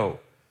 years ago.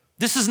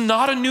 This is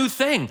not a new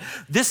thing.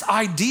 This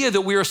idea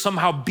that we are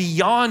somehow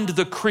beyond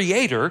the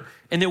Creator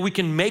and that we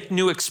can make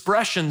new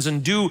expressions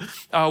and do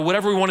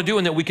whatever we want to do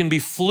and that we can be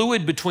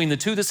fluid between the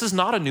two, this is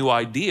not a new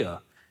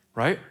idea,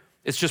 right?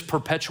 It's just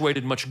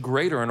perpetuated much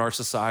greater in our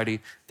society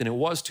than it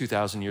was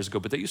 2,000 years ago.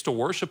 But they used to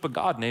worship a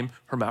god named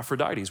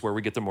Hermaphrodites, where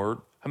we get the word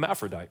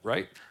hermaphrodite,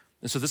 right?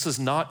 And so this is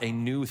not a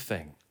new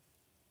thing.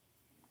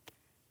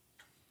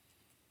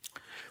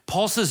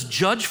 Paul says,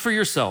 judge for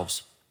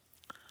yourselves.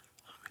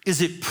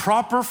 Is it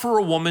proper for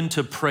a woman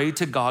to pray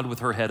to God with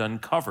her head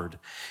uncovered?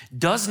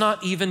 Does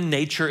not even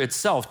nature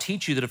itself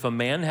teach you that if a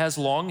man has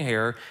long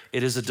hair,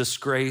 it is a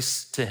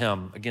disgrace to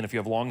him? Again, if you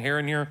have long hair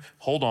in here,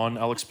 hold on,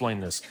 I'll explain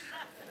this.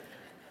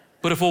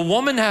 But if a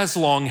woman has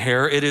long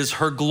hair, it is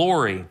her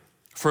glory.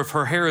 For if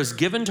her hair is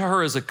given to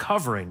her as a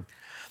covering,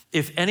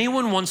 if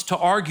anyone wants to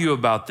argue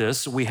about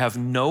this, we have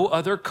no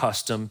other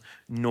custom,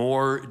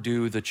 nor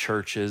do the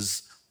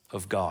churches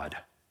of God.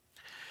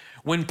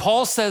 When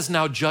Paul says,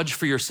 now judge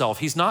for yourself,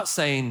 he's not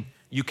saying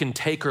you can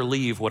take or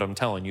leave what I'm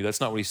telling you. That's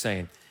not what he's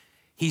saying.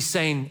 He's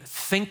saying,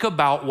 think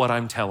about what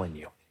I'm telling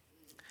you.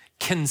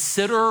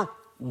 Consider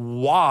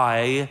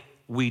why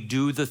we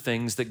do the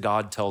things that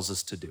God tells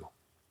us to do.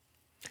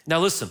 Now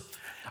listen,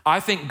 I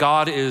think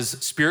God is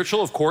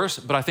spiritual, of course,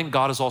 but I think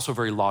God is also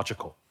very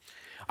logical.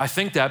 I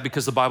think that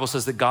because the Bible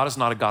says that God is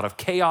not a God of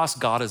chaos,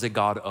 God is a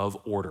God of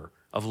order,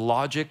 of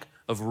logic,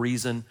 of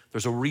reason.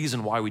 There's a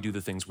reason why we do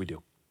the things we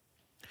do.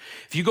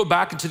 If you go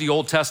back into the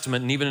Old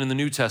Testament and even in the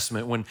New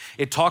Testament, when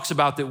it talks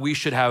about that we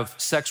should have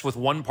sex with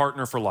one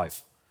partner for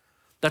life,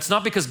 that's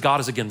not because God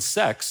is against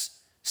sex.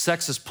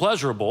 Sex is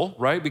pleasurable,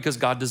 right? Because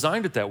God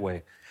designed it that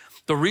way.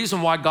 The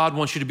reason why God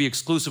wants you to be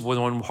exclusive with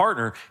one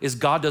partner is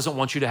God doesn't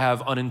want you to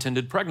have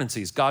unintended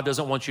pregnancies. God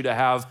doesn't want you to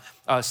have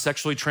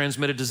sexually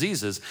transmitted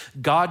diseases.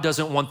 God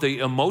doesn't want the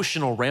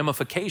emotional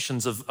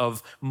ramifications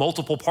of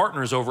multiple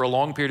partners over a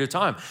long period of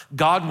time.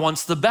 God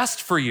wants the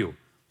best for you.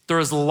 There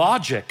is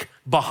logic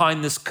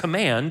behind this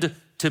command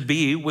to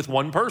be with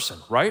one person,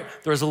 right?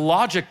 There's a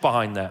logic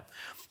behind that.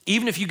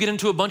 Even if you get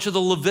into a bunch of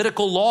the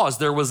Levitical laws,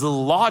 there was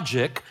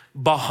logic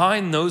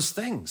behind those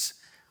things.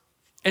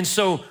 And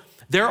so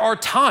there are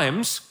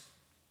times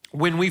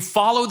when we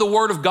follow the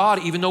word of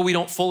God, even though we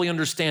don't fully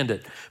understand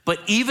it. But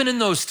even in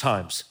those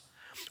times,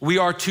 we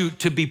are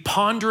to be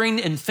pondering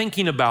and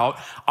thinking about,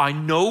 I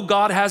know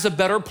God has a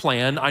better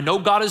plan. I know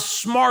God is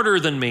smarter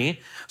than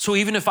me. So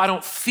even if I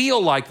don't feel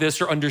like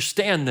this or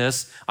understand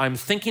this, I'm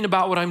thinking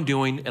about what I'm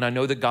doing, and I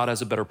know that God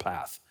has a better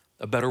path,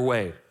 a better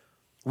way.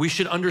 We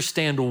should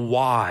understand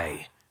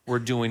why we're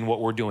doing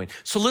what we're doing.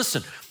 So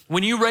listen,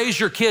 when you raise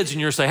your kids and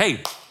you're saying,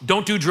 hey,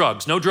 don't do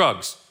drugs, no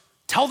drugs,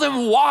 tell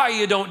them why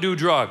you don't do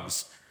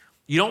drugs.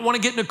 You don't want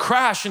to get in a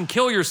crash and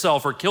kill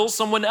yourself or kill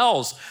someone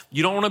else.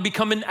 You don't want to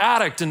become an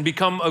addict and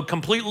become a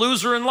complete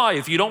loser in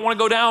life. You don't want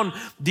to go down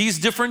these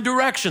different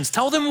directions.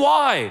 Tell them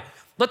why.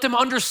 Let them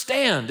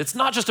understand. It's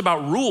not just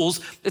about rules.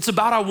 It's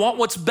about, I want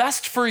what's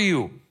best for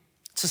you.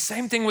 It's the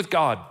same thing with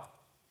God.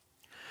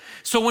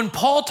 So when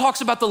Paul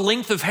talks about the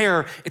length of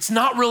hair, it's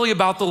not really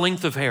about the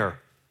length of hair.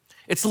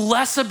 It's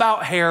less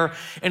about hair,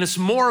 and it's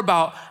more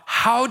about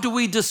how do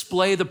we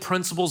display the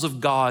principles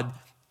of God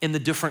in the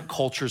different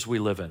cultures we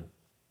live in.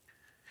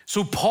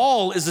 So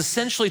Paul is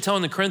essentially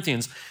telling the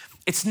Corinthians,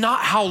 it's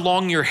not how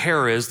long your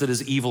hair is that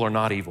is evil or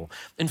not evil.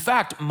 In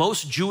fact,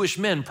 most Jewish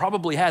men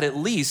probably had at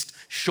least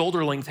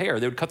shoulder-length hair.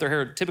 They would cut their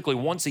hair typically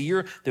once a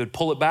year. They would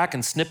pull it back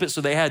and snip it,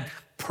 so they had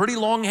pretty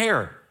long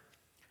hair.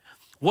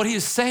 What he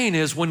is saying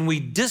is when we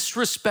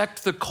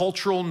disrespect the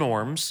cultural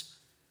norms,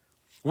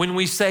 when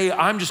we say,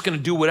 I'm just gonna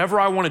do whatever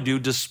I wanna do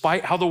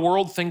despite how the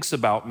world thinks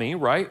about me,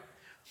 right?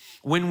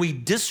 When we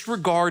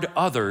disregard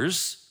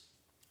others,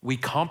 we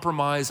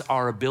compromise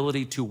our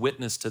ability to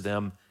witness to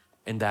them,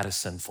 and that is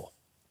sinful.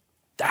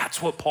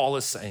 That's what Paul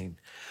is saying,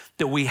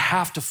 that we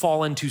have to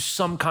fall into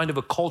some kind of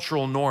a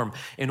cultural norm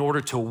in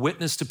order to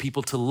witness to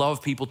people, to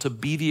love people, to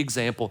be the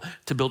example,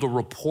 to build a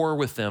rapport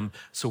with them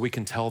so we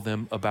can tell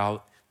them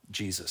about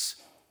Jesus.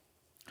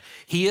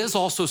 He is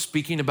also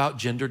speaking about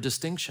gender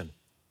distinction.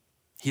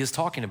 He is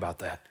talking about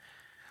that.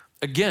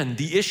 Again,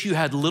 the issue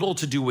had little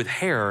to do with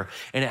hair,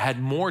 and it had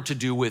more to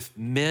do with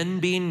men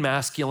being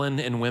masculine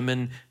and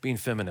women being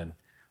feminine.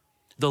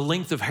 The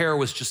length of hair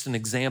was just an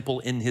example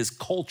in his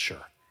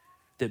culture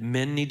that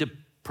men need to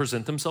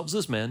present themselves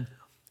as men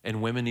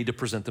and women need to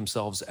present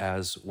themselves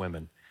as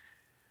women.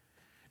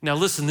 Now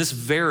listen, this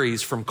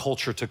varies from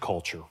culture to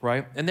culture,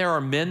 right? And there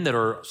are men that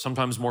are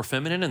sometimes more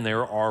feminine and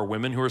there are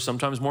women who are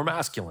sometimes more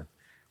masculine.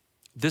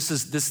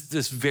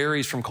 This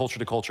varies from culture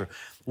to culture.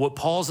 What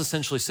Paul's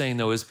essentially saying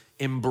though is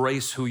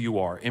embrace who you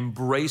are,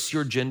 embrace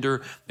your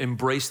gender,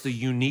 embrace the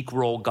unique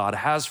role God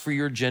has for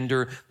your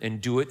gender,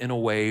 and do it in a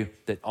way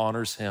that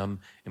honors him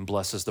and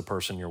blesses the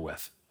person you're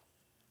with.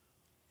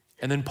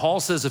 And then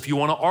Paul says, if you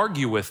want to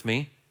argue with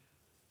me,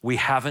 we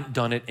haven't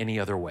done it any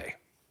other way.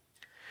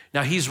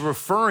 Now he's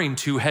referring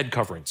to head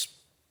coverings.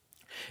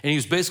 And he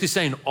was basically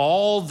saying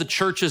all the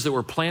churches that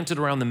were planted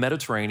around the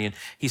Mediterranean,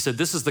 he said,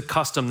 this is the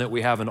custom that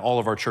we have in all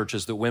of our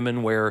churches, that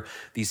women wear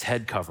these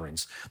head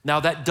coverings. Now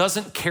that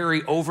doesn't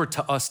carry over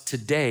to us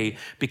today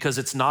because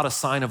it's not a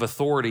sign of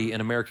authority in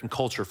American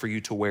culture for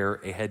you to wear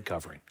a head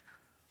covering.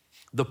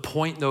 The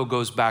point though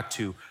goes back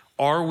to,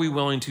 are we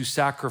willing to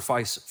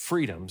sacrifice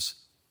freedoms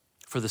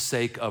for the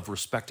sake of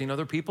respecting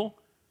other people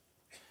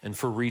and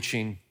for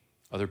reaching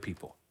other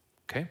people,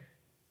 okay?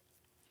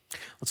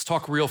 Let's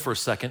talk real for a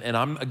second. And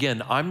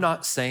I'm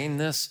not saying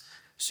this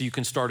so you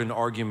can start an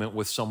argument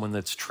with someone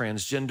that's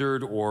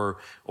transgendered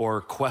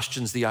or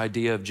questions the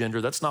idea of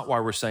gender. That's not why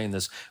we're saying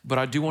this, but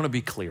I do want to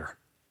be clear.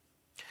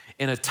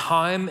 In a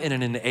time and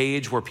in an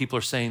age where people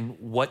are saying,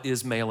 what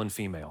is male and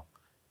female?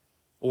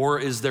 Or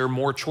is there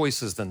more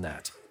choices than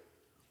that?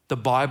 The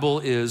Bible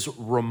is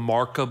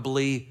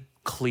remarkably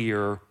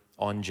clear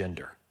on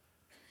gender,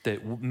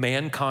 that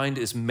mankind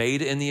is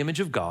made in the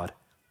image of God,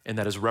 and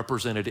that is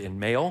represented in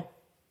male,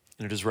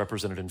 and it is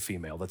represented in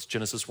female. That's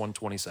Genesis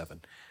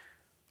 1:27.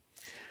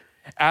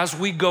 As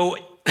we go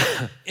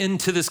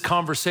into this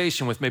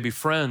conversation with maybe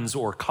friends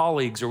or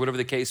colleagues or whatever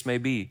the case may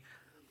be,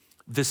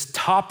 This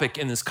topic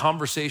and this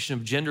conversation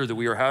of gender that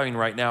we are having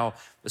right now,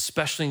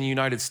 especially in the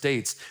United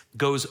States,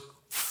 goes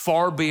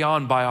far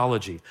beyond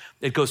biology.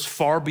 It goes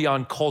far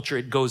beyond culture.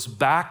 It goes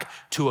back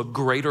to a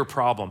greater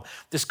problem.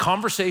 This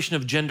conversation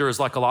of gender is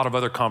like a lot of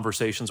other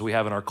conversations we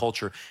have in our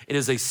culture. It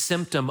is a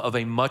symptom of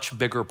a much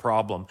bigger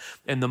problem.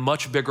 And the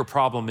much bigger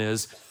problem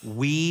is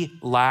we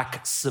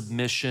lack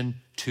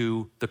submission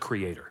to the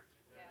Creator.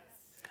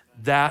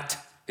 That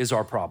is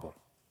our problem.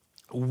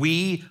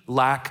 We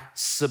lack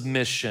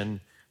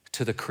submission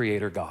to the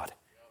Creator God.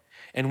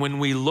 And when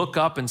we look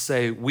up and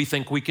say, we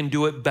think we can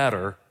do it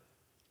better,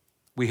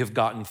 we have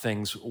gotten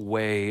things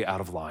way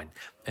out of line.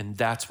 And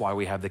that's why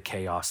we have the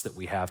chaos that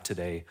we have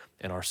today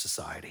in our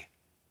society.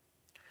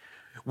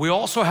 We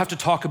also have to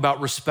talk about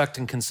respect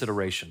and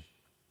consideration.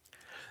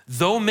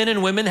 Though men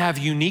and women have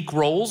unique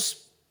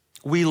roles,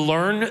 we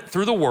learn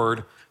through the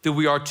word that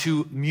we are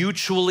to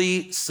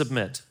mutually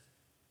submit.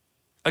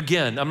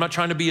 Again, I'm not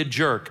trying to be a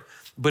jerk,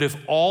 but if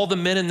all the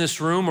men in this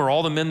room or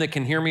all the men that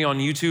can hear me on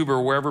YouTube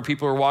or wherever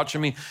people are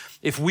watching me,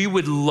 if we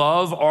would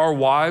love our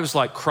wives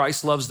like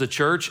Christ loves the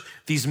church,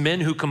 these men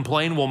who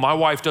complain, well, my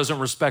wife doesn't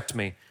respect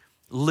me,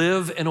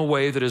 live in a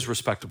way that is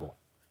respectable.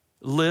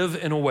 Live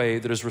in a way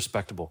that is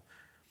respectable.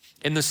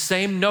 In the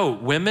same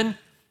note, women,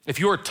 if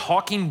you are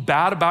talking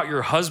bad about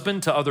your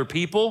husband to other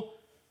people,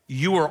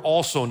 you are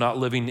also not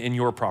living in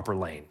your proper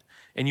lane,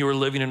 and you are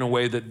living in a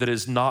way that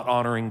is not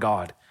honoring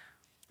God.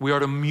 We are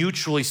to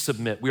mutually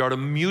submit. We are to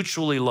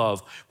mutually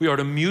love. We are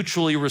to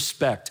mutually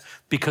respect,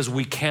 because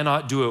we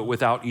cannot do it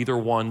without either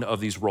one of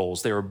these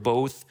roles. They are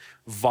both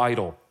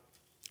vital.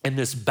 And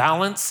this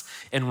balance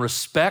and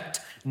respect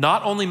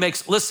not only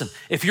makes, listen,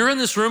 if you're in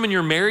this room and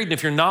you're married, and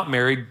if you're not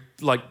married,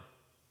 like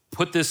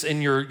put this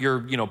in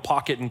your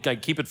pocket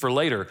and keep it for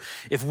later.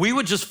 If we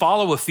would just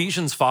follow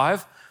Ephesians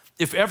 5,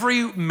 if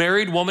every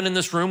married woman in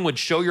this room would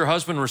show your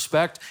husband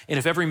respect, and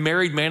if every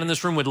married man in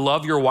this room would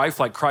love your wife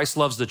like Christ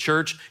loves the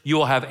church, you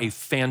will have a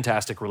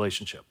fantastic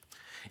relationship.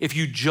 If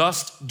you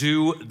just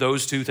do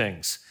those two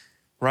things,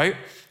 right?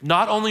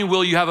 Not only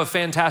will you have a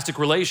fantastic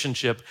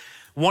relationship,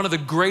 one of the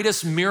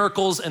greatest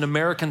miracles in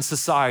American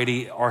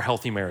society are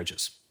healthy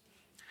marriages.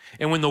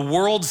 And when the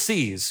world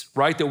sees,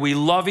 right, that we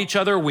love each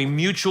other, we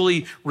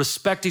mutually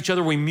respect each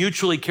other, we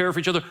mutually care for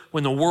each other,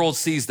 when the world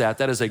sees that,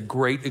 that is a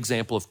great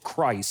example of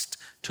Christ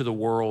to the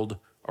world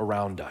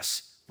around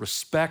us.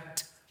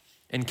 Respect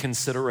and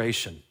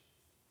consideration.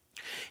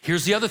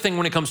 Here's the other thing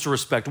when it comes to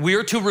respect. We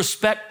are to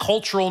respect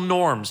cultural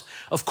norms,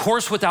 of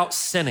course, without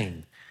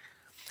sinning.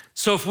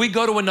 So if we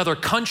go to another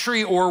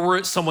country or we're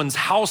at someone's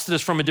house that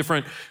is from a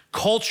different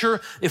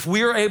culture, if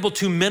we are able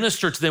to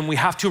minister to them, we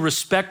have to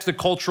respect the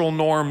cultural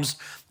norms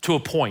to a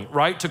point,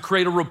 right? To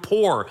create a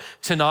rapport,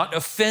 to not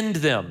offend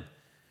them.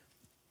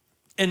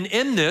 And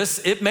in this,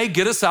 it may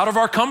get us out of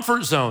our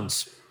comfort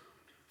zones.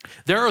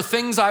 There are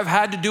things I've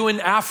had to do in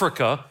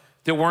Africa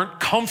that weren't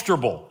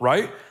comfortable,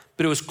 right?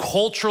 But it was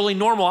culturally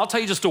normal. I'll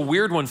tell you just a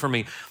weird one for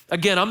me.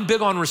 Again, I'm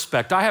big on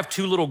respect. I have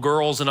 2 little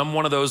girls, and I'm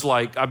one of those,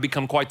 like, I've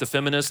become quite the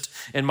feminist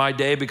in my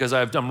day because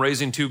I'm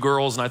raising 2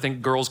 girls, and I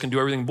think girls can do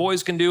everything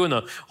boys can do and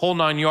the whole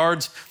 9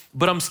 yards.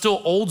 But I'm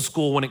still old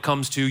school when it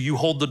comes to you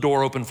hold the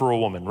door open for a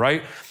woman,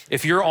 right?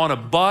 If you're on a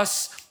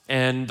bus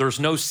and there's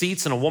no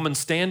seats and a woman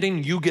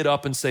standing, you get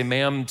up and say,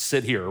 ma'am,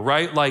 sit here,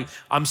 right? Like,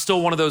 I'm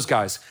still one of those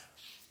guys.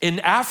 In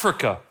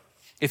Africa,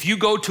 if you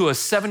go to a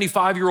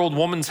 75-year-old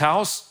woman's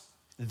house,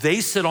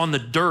 they sit on the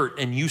dirt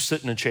and you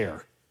sit in a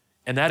chair.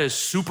 And that is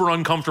super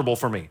uncomfortable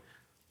for me.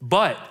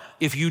 But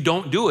if you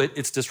don't do it,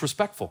 it's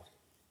disrespectful.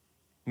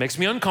 Makes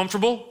me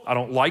uncomfortable. I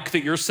don't like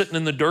that you're sitting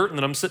in the dirt and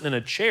that I'm sitting in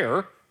a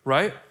chair,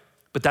 right?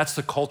 But that's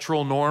the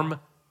cultural norm,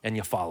 and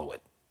you follow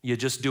it. You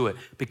just do it.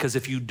 Because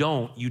if you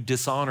don't, you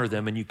dishonor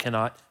them and you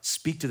cannot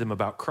speak to them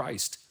about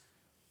Christ.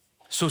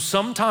 So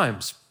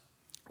sometimes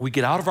we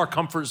get out of our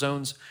comfort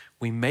zones.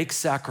 We make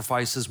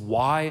sacrifices.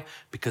 Why?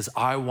 Because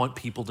I want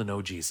people to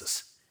know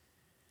Jesus.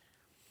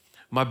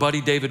 My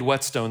buddy David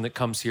Whetstone that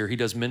comes here, he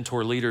does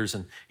mentor leaders,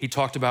 and he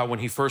talked about when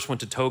he first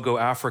went to Togo,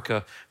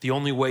 Africa, the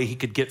only way he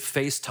could get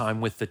FaceTime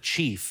with the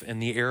chief in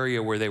the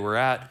area where they were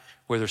at,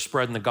 where they're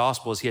spreading the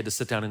gospel, is he had to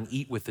sit down and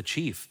eat with the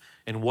chief.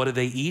 And what do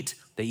they eat?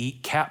 They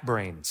eat cat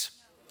brains.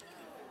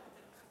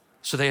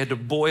 So they had to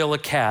boil a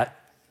cat,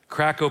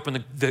 crack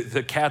open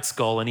the cat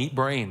skull and eat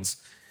brains.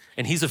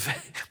 And he's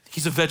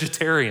a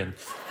vegetarian.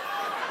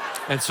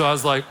 And so I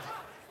was like,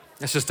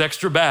 that's just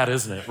extra bad,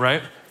 isn't it,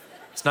 right?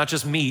 It's not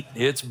just meat,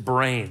 it's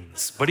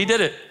brains. But he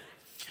did it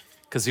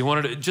because he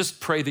wanted to. Just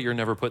pray that you're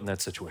never put in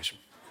that situation.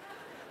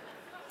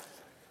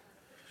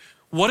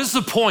 What is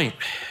the point?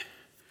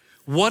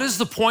 What is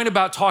the point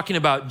about talking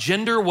about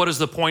gender? What is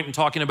the point in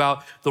talking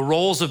about the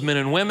roles of men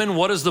and women?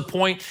 What is the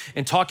point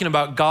in talking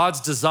about God's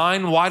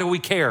design? Why do we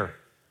care?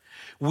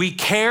 We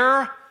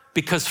care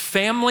because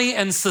family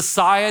and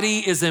society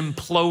is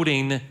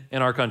imploding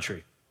in our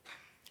country.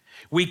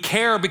 We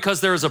care because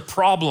there is a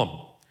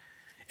problem.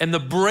 And the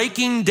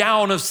breaking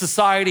down of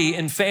society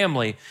and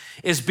family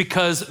is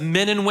because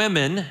men and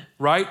women,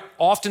 right,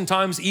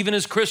 oftentimes even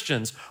as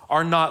Christians,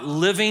 are not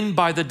living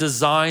by the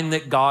design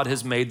that God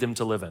has made them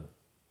to live in.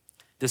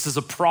 This is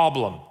a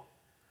problem.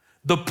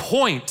 The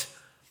point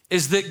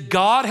is that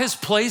God has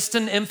placed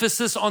an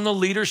emphasis on the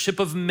leadership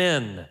of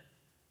men.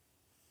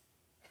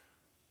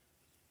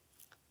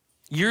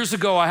 Years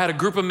ago, I had a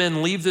group of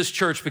men leave this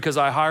church because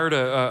I hired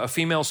a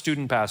female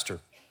student pastor.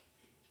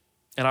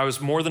 And I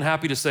was more than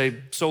happy to say,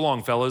 so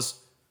long, fellas.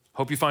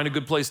 Hope you find a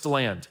good place to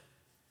land.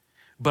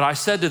 But I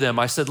said to them,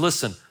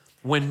 listen,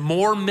 when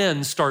more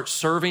men start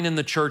serving in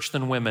the church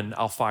than women,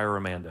 I'll fire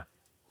Amanda.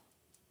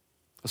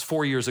 It was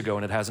 4 years ago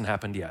and it hasn't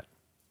happened yet.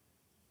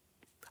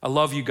 I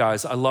love you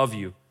guys, I love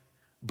you.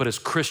 But as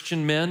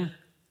Christian men,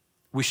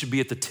 we should be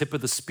at the tip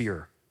of the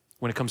spear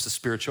when it comes to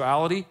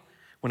spirituality,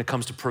 when it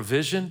comes to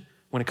provision,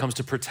 when it comes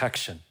to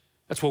protection.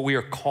 That's what we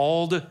are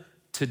called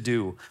to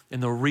do.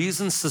 And the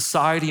reason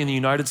society in the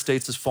United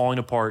States is falling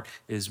apart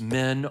is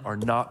men are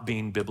not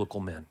being biblical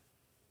men.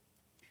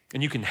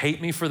 And you can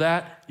hate me for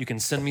that. You can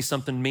send me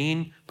something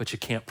mean, but you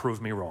can't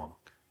prove me wrong.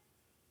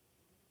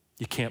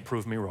 You can't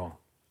prove me wrong.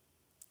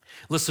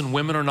 Listen,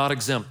 women are not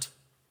exempt.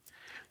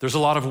 There's a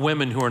lot of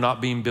women who are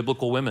not being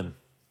biblical women.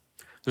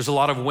 There's a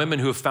lot of women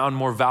who have found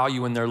more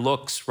value in their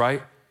looks,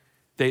 right?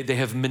 They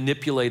have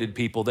manipulated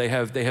people. They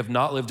have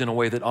not lived in a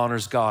way that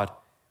honors God.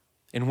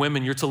 And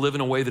women, you're to live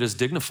in a way that is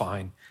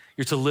dignifying.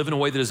 You're to live in a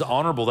way that is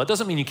honorable. That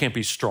doesn't mean you can't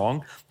be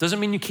strong. Doesn't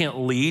mean you can't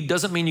lead.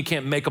 Doesn't mean you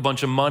can't make a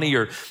bunch of money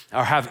or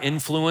have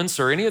influence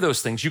or any of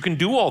those things. You can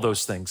do all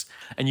those things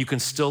and you can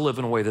still live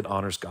in a way that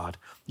honors God.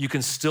 You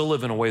can still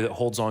live in a way that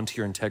holds on to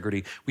your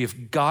integrity. We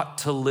have got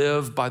to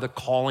live by the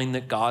calling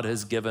that God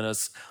has given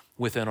us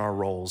within our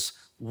roles.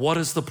 What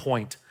is the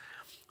point?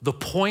 The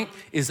point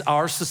is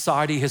our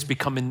society has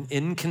become an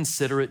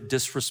inconsiderate,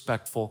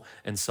 disrespectful,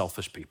 and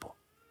selfish people.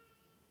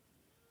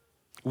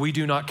 We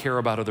do not care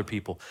about other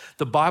people.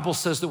 The Bible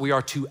says that we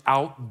are to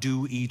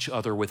outdo each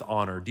other with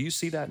honor. Do you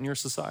see that in your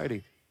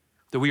society?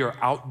 That we are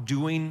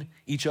outdoing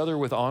each other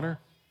with honor?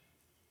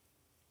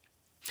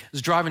 I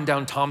was driving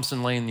down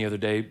Thompson Lane the other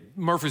day.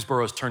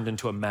 Murfreesboro has turned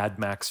into a Mad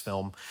Max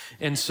film.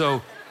 And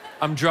so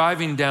I'm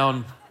driving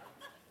down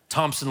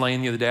Thompson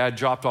Lane the other day. I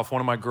dropped off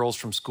one of my girls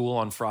from school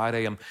on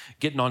Friday. I'm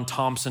getting on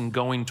Thompson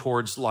going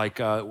towards like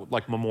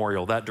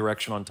Memorial, that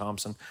direction on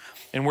Thompson.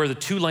 And where the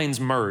two lanes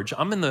merge,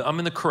 I'm in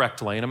the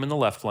correct lane. I'm in the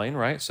left lane,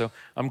 right? So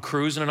I'm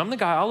cruising and I'm the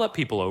guy, I'll let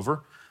people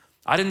over.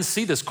 I didn't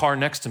see this car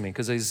next to me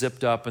because they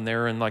zipped up and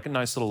they're in like a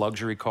nice little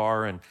luxury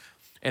car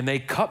and they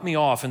cut me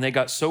off and they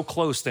got so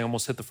close they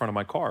almost hit the front of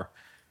my car.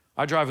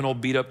 I drive an old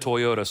beat up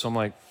Toyota, so I'm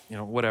like,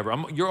 whatever.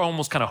 You're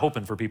almost kind of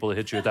hoping for people to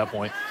hit you at that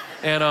point.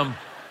 And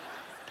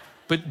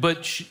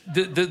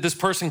this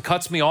person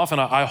cuts me off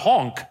and I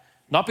honk,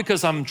 not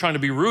because I'm trying to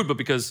be rude, but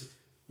because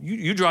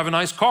you drive a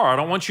nice car. I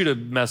don't want you to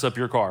mess up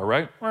your car,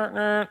 right?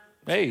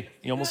 Hey,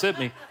 you almost hit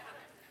me.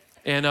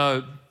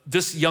 And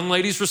this young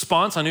lady's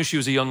response, I knew she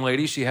was a young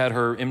lady. She had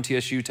her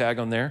MTSU tag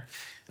on there,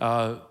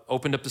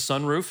 opened up the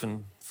sunroof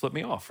and flipped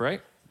me off,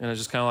 right? And I was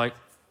just kind of like,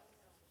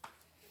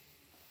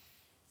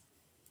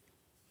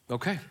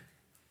 okay.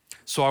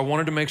 So I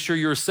wanted to make sure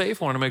you were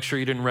safe. I wanted to make sure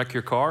you didn't wreck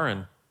your car,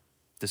 and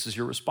this is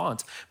your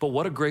response. But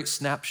what a great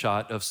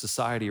snapshot of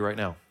society right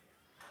now.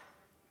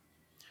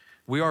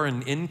 We are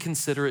an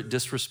inconsiderate,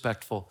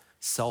 disrespectful,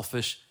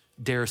 selfish,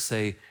 dare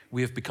say,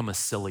 we have become a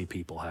silly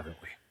people, haven't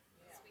we?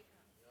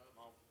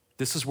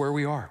 This is where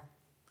we are.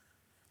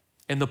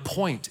 And the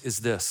point is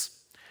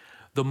this: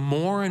 the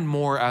more and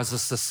more as a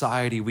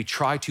society we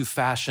try to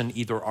fashion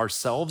either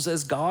ourselves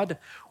as God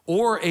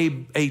or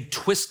a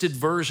twisted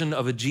version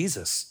of a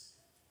Jesus,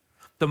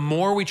 the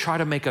more we try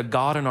to make a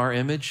God in our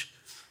image,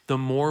 the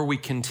more we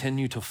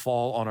continue to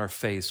fall on our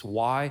face.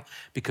 Why?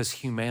 Because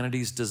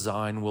humanity's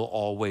design will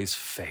always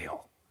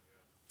fail.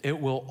 It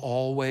will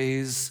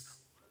always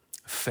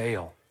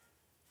fail.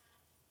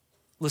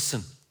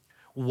 Listen,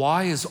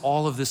 why is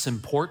all of this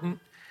important?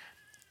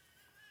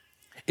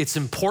 It's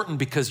important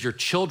because your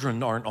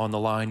children aren't on the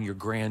line, your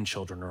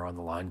grandchildren are on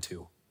the line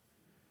too.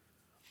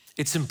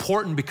 It's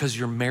important because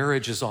your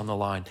marriage is on the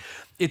line.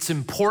 It's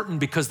important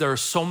because there are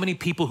so many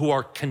people who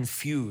are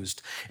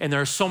confused, and there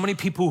are so many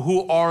people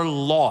who are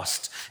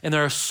lost, and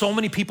there are so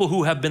many people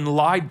who have been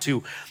lied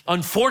to.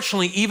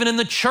 Unfortunately, even in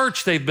the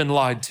church, they've been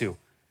lied to.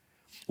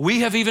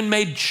 We have even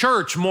made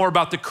church more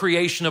about the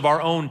creation of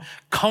our own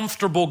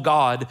comfortable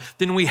God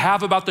than we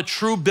have about the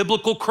true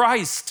biblical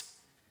Christ.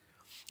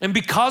 And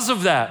because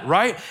of that,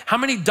 right? How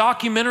many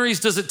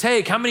documentaries does it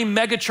take? How many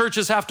mega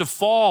churches have to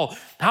fall?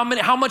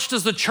 How much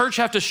does the church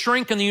have to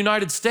shrink in the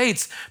United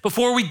States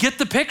before we get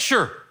the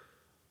picture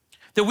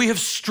that we have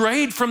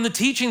strayed from the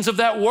teachings of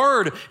that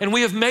word and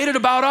we have made it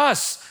about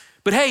us?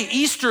 But hey,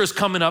 Easter is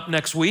coming up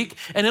next week,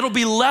 and it'll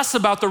be less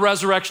about the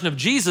resurrection of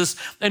Jesus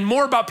and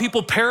more about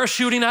people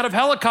parachuting out of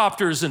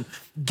helicopters and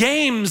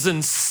games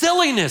and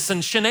silliness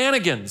and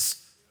shenanigans.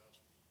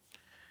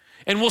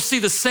 And we'll see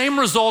the same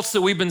results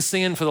that we've been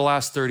seeing for the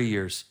last 30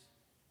 years.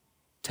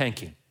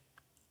 Tanking,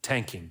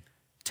 tanking,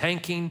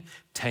 tanking,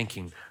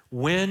 tanking.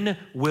 When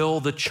will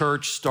the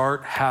church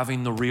start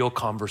having the real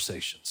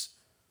conversations?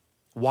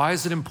 Why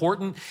is it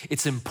important?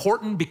 It's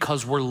important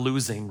because we're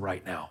losing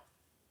right now.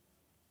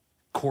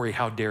 Corey,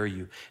 how dare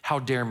you? How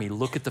dare me?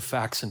 Look at the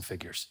facts and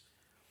figures.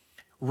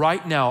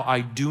 right now,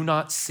 I do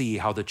not see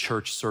how the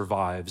church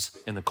survives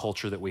in the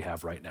culture that we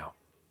have right now.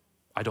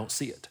 I don't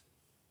see it.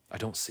 I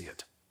don't see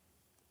it.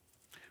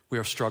 We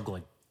are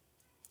struggling.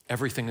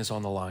 Everything is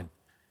on the line,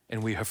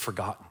 and we have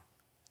forgotten.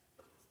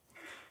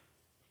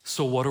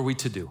 So what are we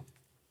to do?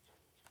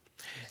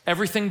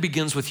 Everything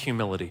begins with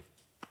humility.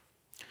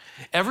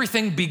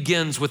 Everything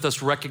begins with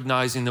us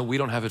recognizing that we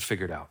don't have it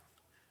figured out.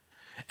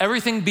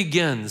 Everything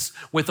begins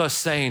with us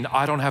saying,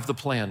 I don't have the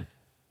plan.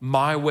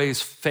 My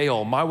ways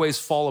fail. My ways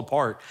fall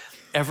apart.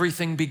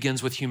 Everything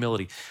begins with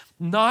humility.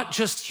 Not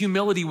just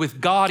humility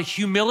with God,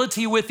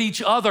 humility with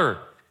each other.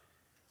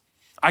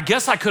 I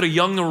guess I could have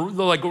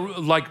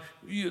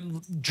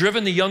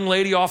driven the young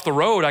lady off the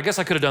road. I guess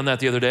I could have done that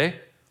the other day.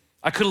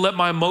 I could have let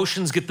my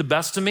emotions get the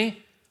best of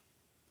me.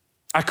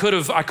 I could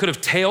have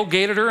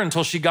tailgated her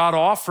until she got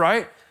off,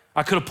 right?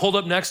 I could have pulled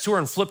up next to her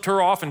and flipped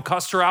her off and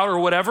cussed her out or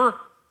whatever.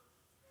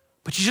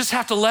 But you just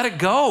have to let it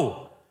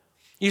go.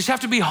 You just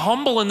have to be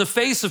humble in the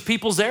face of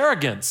people's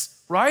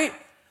arrogance, right?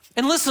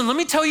 And listen, let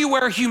me tell you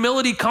where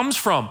humility comes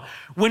from.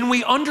 When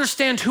we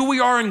understand who we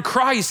are in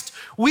Christ,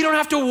 we don't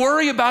have to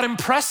worry about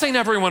impressing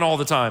everyone all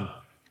the time.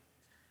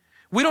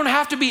 We don't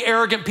have to be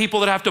arrogant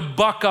people that have to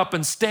buck up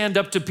and stand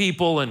up to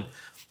people and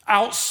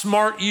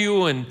outsmart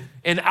you and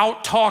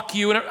out-talk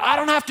you. And I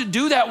don't have to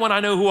do that when I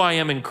know who I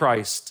am in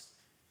Christ.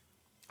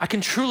 I can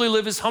truly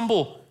live as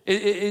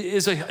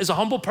a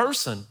humble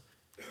person.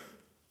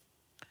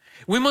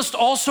 We must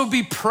also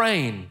be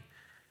praying.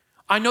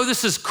 I know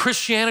this is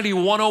Christianity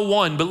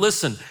 101, but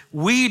listen,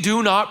 we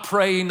do not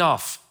pray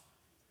enough.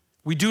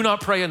 We do not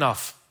pray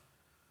enough.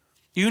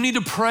 You need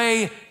to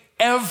pray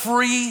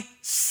every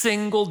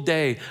single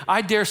day.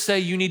 I dare say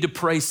you need to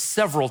pray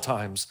several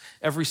times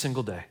every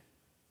single day.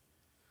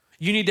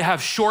 You need to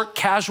have short,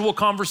 casual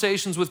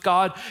conversations with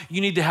God.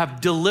 You need to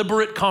have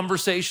deliberate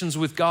conversations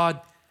with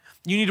God.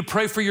 You need to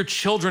pray for your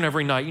children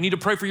every night. You need to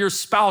pray for your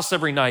spouse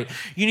every night.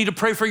 You need to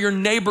pray for your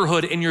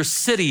neighborhood and your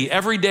city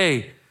every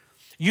day.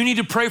 You need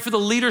to pray for the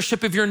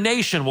leadership of your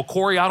nation. Well,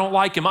 Corey, I don't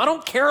like him. I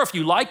don't care if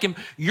you like him.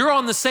 You're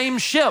on the same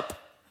ship.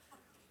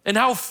 And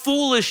how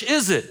foolish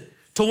is it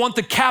to want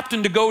the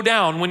captain to go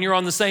down when you're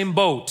on the same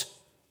boat?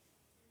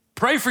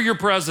 Pray for your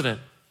president.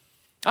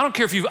 I don't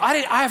care if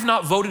I have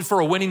not voted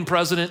for a winning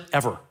president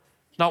ever.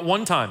 Not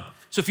one time.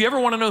 So if you ever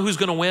want to know who's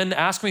going to win,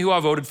 ask me who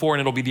I voted for and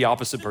it'll be the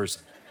opposite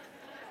person.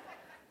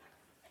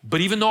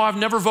 But even though I've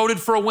never voted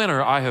for a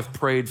winner, I have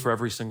prayed for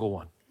every single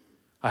one.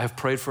 I have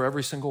prayed for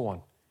every single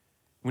one.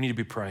 We need to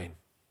be praying.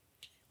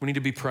 We need to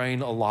be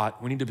praying a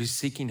lot. We need to be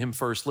seeking him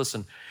first.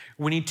 Listen,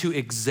 we need to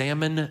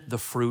examine the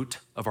fruit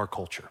of our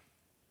culture.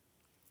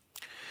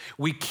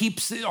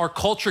 Our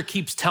culture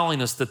keeps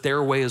telling us that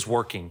their way is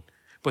working,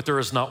 but there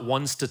is not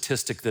one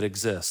statistic that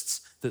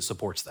exists that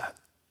supports that.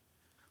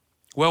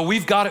 Well,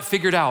 we've got it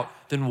figured out.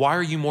 Then why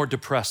are you more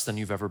depressed than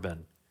you've ever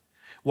been?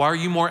 Why are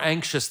you more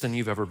anxious than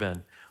you've ever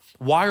been?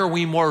 Why are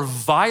we more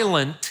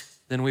violent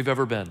than we've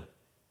ever been?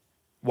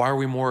 Why are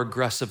we more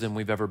aggressive than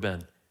we've ever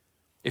been?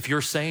 If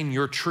you're saying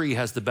your tree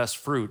has the best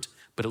fruit,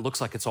 but it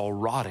looks like it's all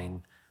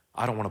rotting,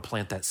 I don't want to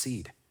plant that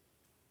seed.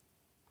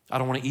 I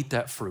don't want to eat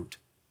that fruit.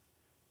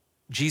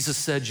 Jesus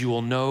said, you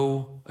will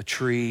know a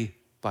tree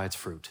by its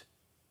fruit.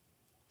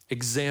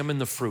 Examine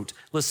the fruit.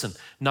 Listen,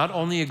 not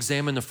only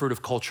examine the fruit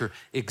of culture,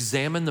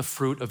 examine the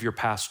fruit of your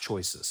past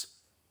choices.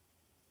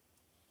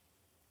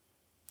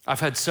 I've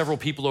had several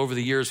people over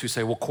the years who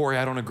say, well, Corey,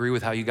 I don't agree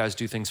with how you guys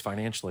do things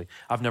financially.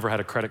 I've never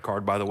had a credit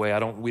card, by the way.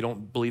 We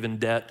don't believe in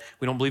debt.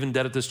 We don't believe in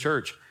debt at this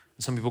church.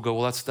 And some people go,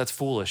 well, that's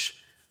foolish.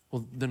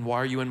 Well, then why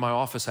are you in my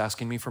office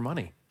asking me for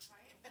money?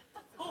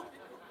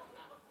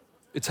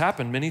 It's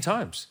happened many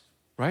times,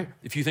 right?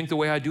 If you think the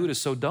way I do it is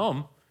so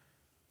dumb,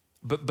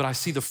 but I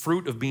see the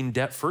fruit of being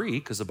debt-free,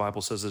 because the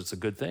Bible says that it's a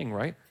good thing,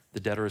 right? The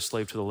debtor is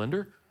slave to the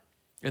lender.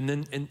 And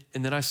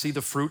then I see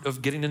the fruit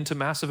of getting into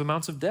massive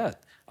amounts of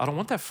debt. I don't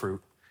want that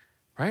fruit.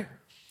 Right?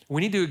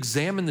 We need to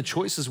examine the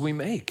choices we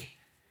make.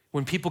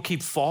 When people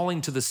keep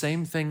falling to the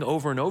same thing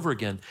over and over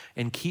again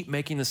and keep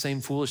making the same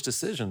foolish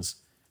decisions,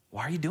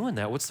 why are you doing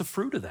that? What's the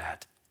fruit of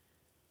that?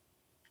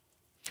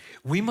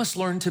 We must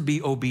learn to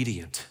be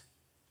obedient.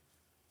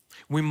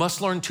 We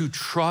must learn to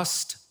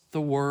trust the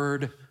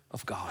word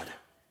of God,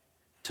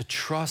 to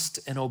trust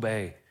and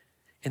obey.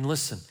 And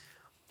listen,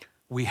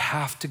 we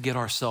have to get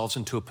ourselves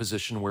into a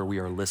position where we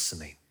are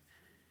listening.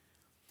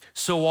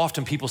 So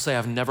often people say,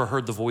 I've never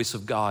heard the voice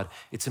of God.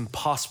 It's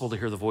impossible to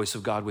hear the voice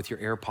of God with your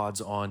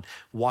AirPods on,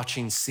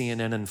 watching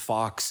CNN and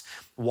Fox,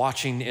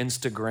 watching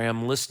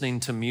Instagram, listening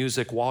to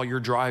music while you're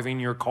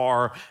driving your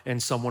car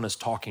and someone is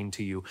talking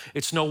to you.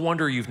 It's no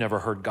wonder you've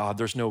never heard God.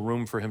 There's no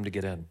room for him to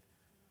get in.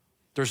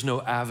 There's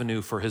no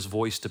avenue for his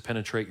voice to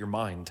penetrate your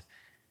mind.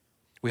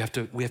 We have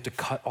to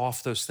cut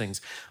off those things.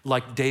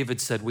 Like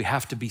David said, we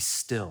have to be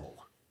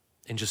still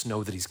and just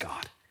know that he's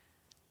God.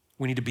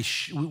 We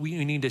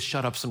need to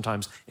shut up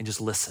sometimes and just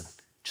listen.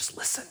 Just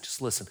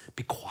listen.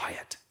 Be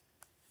quiet.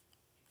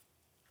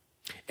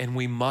 And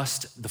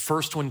the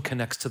first one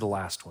connects to the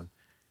last one.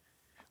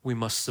 We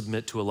must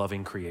submit to a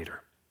loving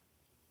creator.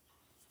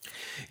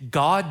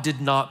 God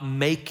did not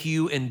make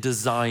you and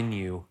design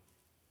you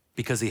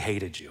because he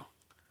hated you.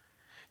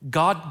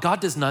 God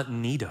does not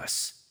need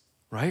us,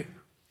 right?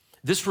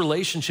 This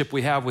relationship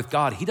we have with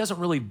God, he doesn't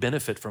really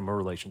benefit from a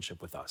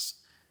relationship with us.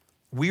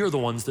 We are the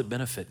ones that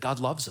benefit. God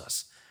loves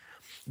us.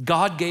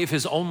 God gave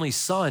his only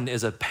son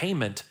as a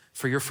payment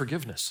for your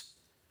forgiveness,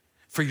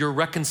 for your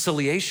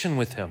reconciliation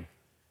with him.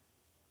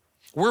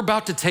 We're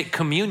about to take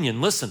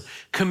communion. Listen,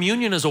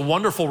 communion is a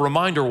wonderful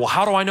reminder. Well,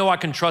 how do I know I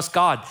can trust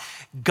God?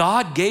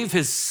 God gave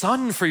his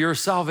son for your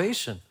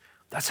salvation.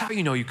 That's how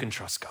you know you can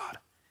trust God.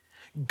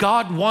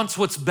 God wants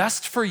what's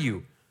best for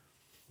you.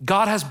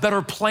 God has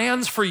better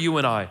plans for you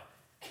and I,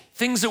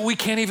 things that we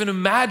can't even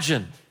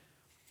imagine.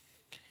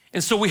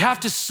 And so we have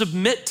to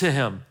submit to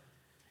him.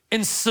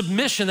 And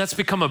submission, that's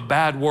become a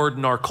bad word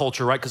in our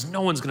culture, right? Because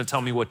no one's going to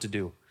tell me what to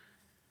do.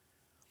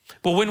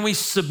 But when we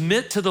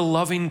submit to the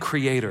loving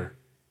Creator,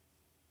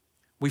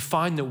 we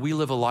find that we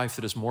live a life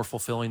that is more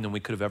fulfilling than we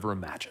could have ever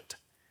imagined.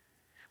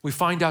 We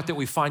find out that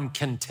we find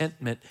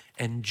contentment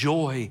and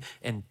joy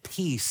and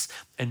peace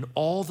and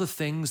all the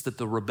things that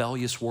the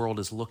rebellious world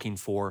is looking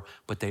for,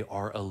 but they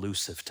are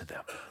elusive to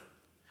them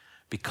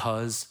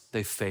because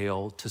they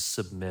fail to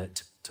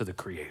submit to the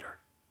Creator.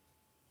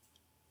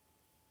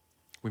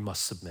 We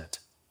must submit.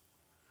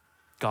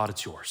 God,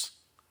 it's yours.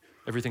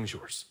 Everything's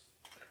yours.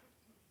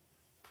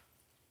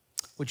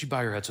 Would you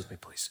bow your heads with me,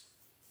 please?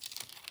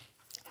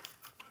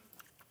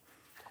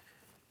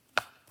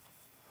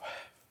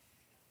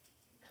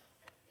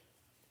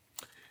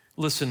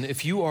 Listen,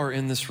 if you are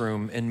in this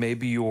room and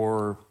maybe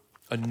you're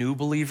a new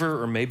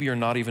believer or maybe you're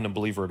not even a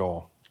believer at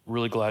all,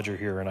 really glad you're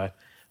here. And I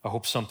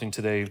hope something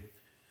today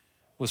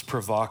was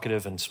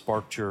provocative and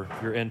sparked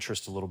your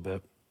interest a little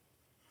bit.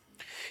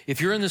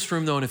 If you're in this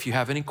room though, and if you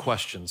have any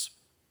questions,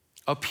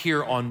 up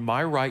here on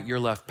my right, your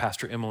left,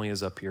 Pastor Emily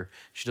is up here.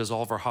 She does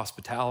all of our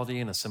hospitality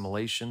and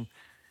assimilation.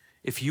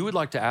 If you would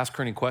like to ask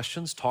her any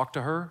questions, talk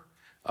to her,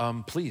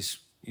 please,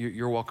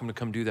 you're welcome to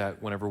come do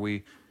that whenever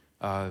we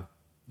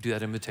do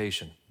that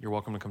invitation. You're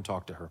welcome to come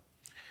talk to her.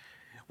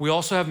 We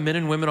also have men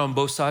and women on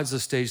both sides of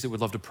the stage that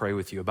would love to pray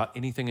with you about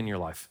anything in your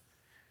life.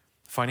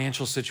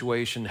 Financial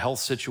situation, health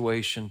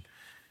situation,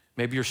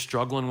 maybe you're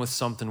struggling with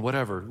something,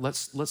 whatever. Let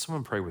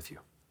someone pray with you.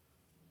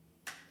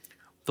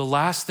 The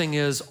last thing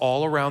is,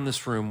 all around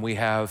this room, we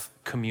have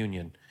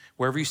communion.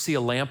 Wherever you see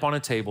a lamp on a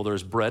table,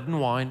 there's bread and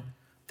wine.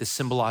 This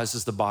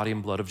symbolizes the body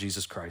and blood of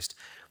Jesus Christ.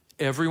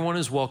 Everyone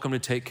is welcome to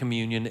take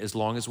communion as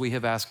long as we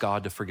have asked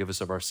God to forgive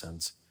us of our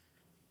sins.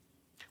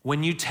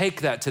 When you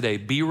take that today,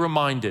 be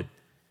reminded,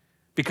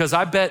 because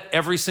I bet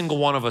every single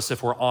one of us,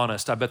 if we're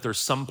honest, I bet there's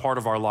some part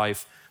of our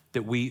life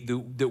that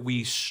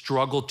we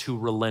struggle to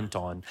relent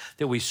on,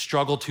 that we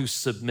struggle to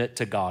submit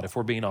to God, if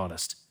we're being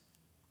honest.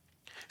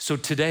 So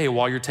today,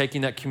 while you're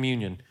taking that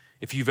communion,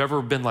 if you've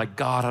ever been like,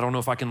 God, I don't know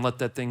if I can let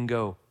that thing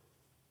go,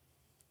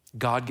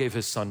 God gave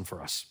his son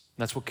for us.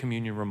 That's what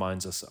communion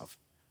reminds us of,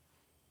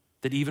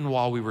 that even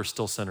while we were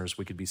still sinners,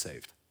 we could be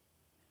saved.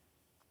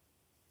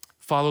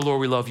 Father,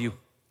 Lord, we love you.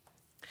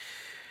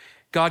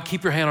 God,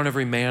 keep your hand on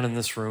every man in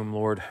this room,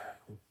 Lord,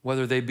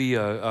 whether they be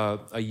a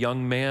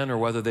young man or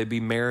whether they be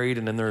married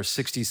and in their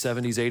 60s,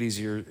 70s,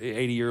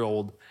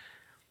 80-year-old.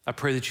 I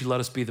pray that you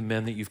let us be the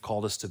men that you've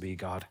called us to be,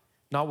 God.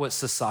 Not what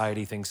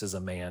society thinks is a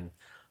man,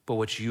 but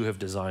what you have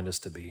designed us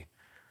to be.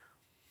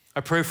 I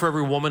pray for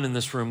every woman in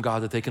this room,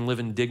 God, that they can live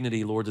in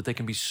dignity, Lord, that they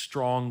can be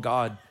strong,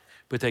 God,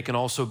 but they can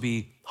also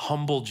be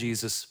humble,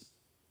 Jesus,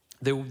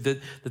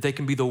 that they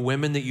can be the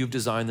women that you've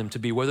designed them to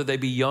be, whether they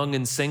be young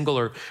and single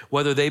or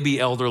whether they be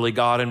elderly,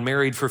 God, and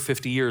married for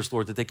 50 years,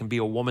 Lord, that they can be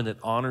a woman that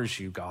honors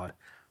you, God.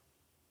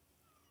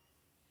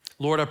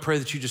 Lord, I pray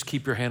that you just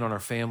keep your hand on our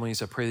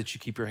families. I pray that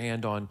you keep your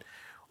hand on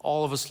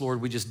all of us,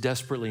 Lord. We just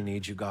desperately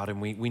need you, God, and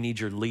we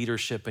need your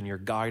leadership and your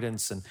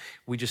guidance, and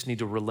we just need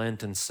to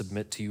relent and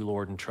submit to you,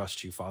 Lord, and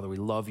trust you, Father. We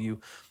love you.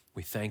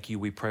 We thank you.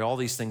 We pray all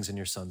these things in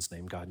your son's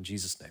name, God, in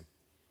Jesus' name.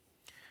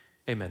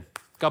 Amen.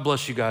 God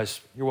bless you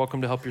guys. You're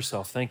welcome to help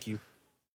yourself. Thank you.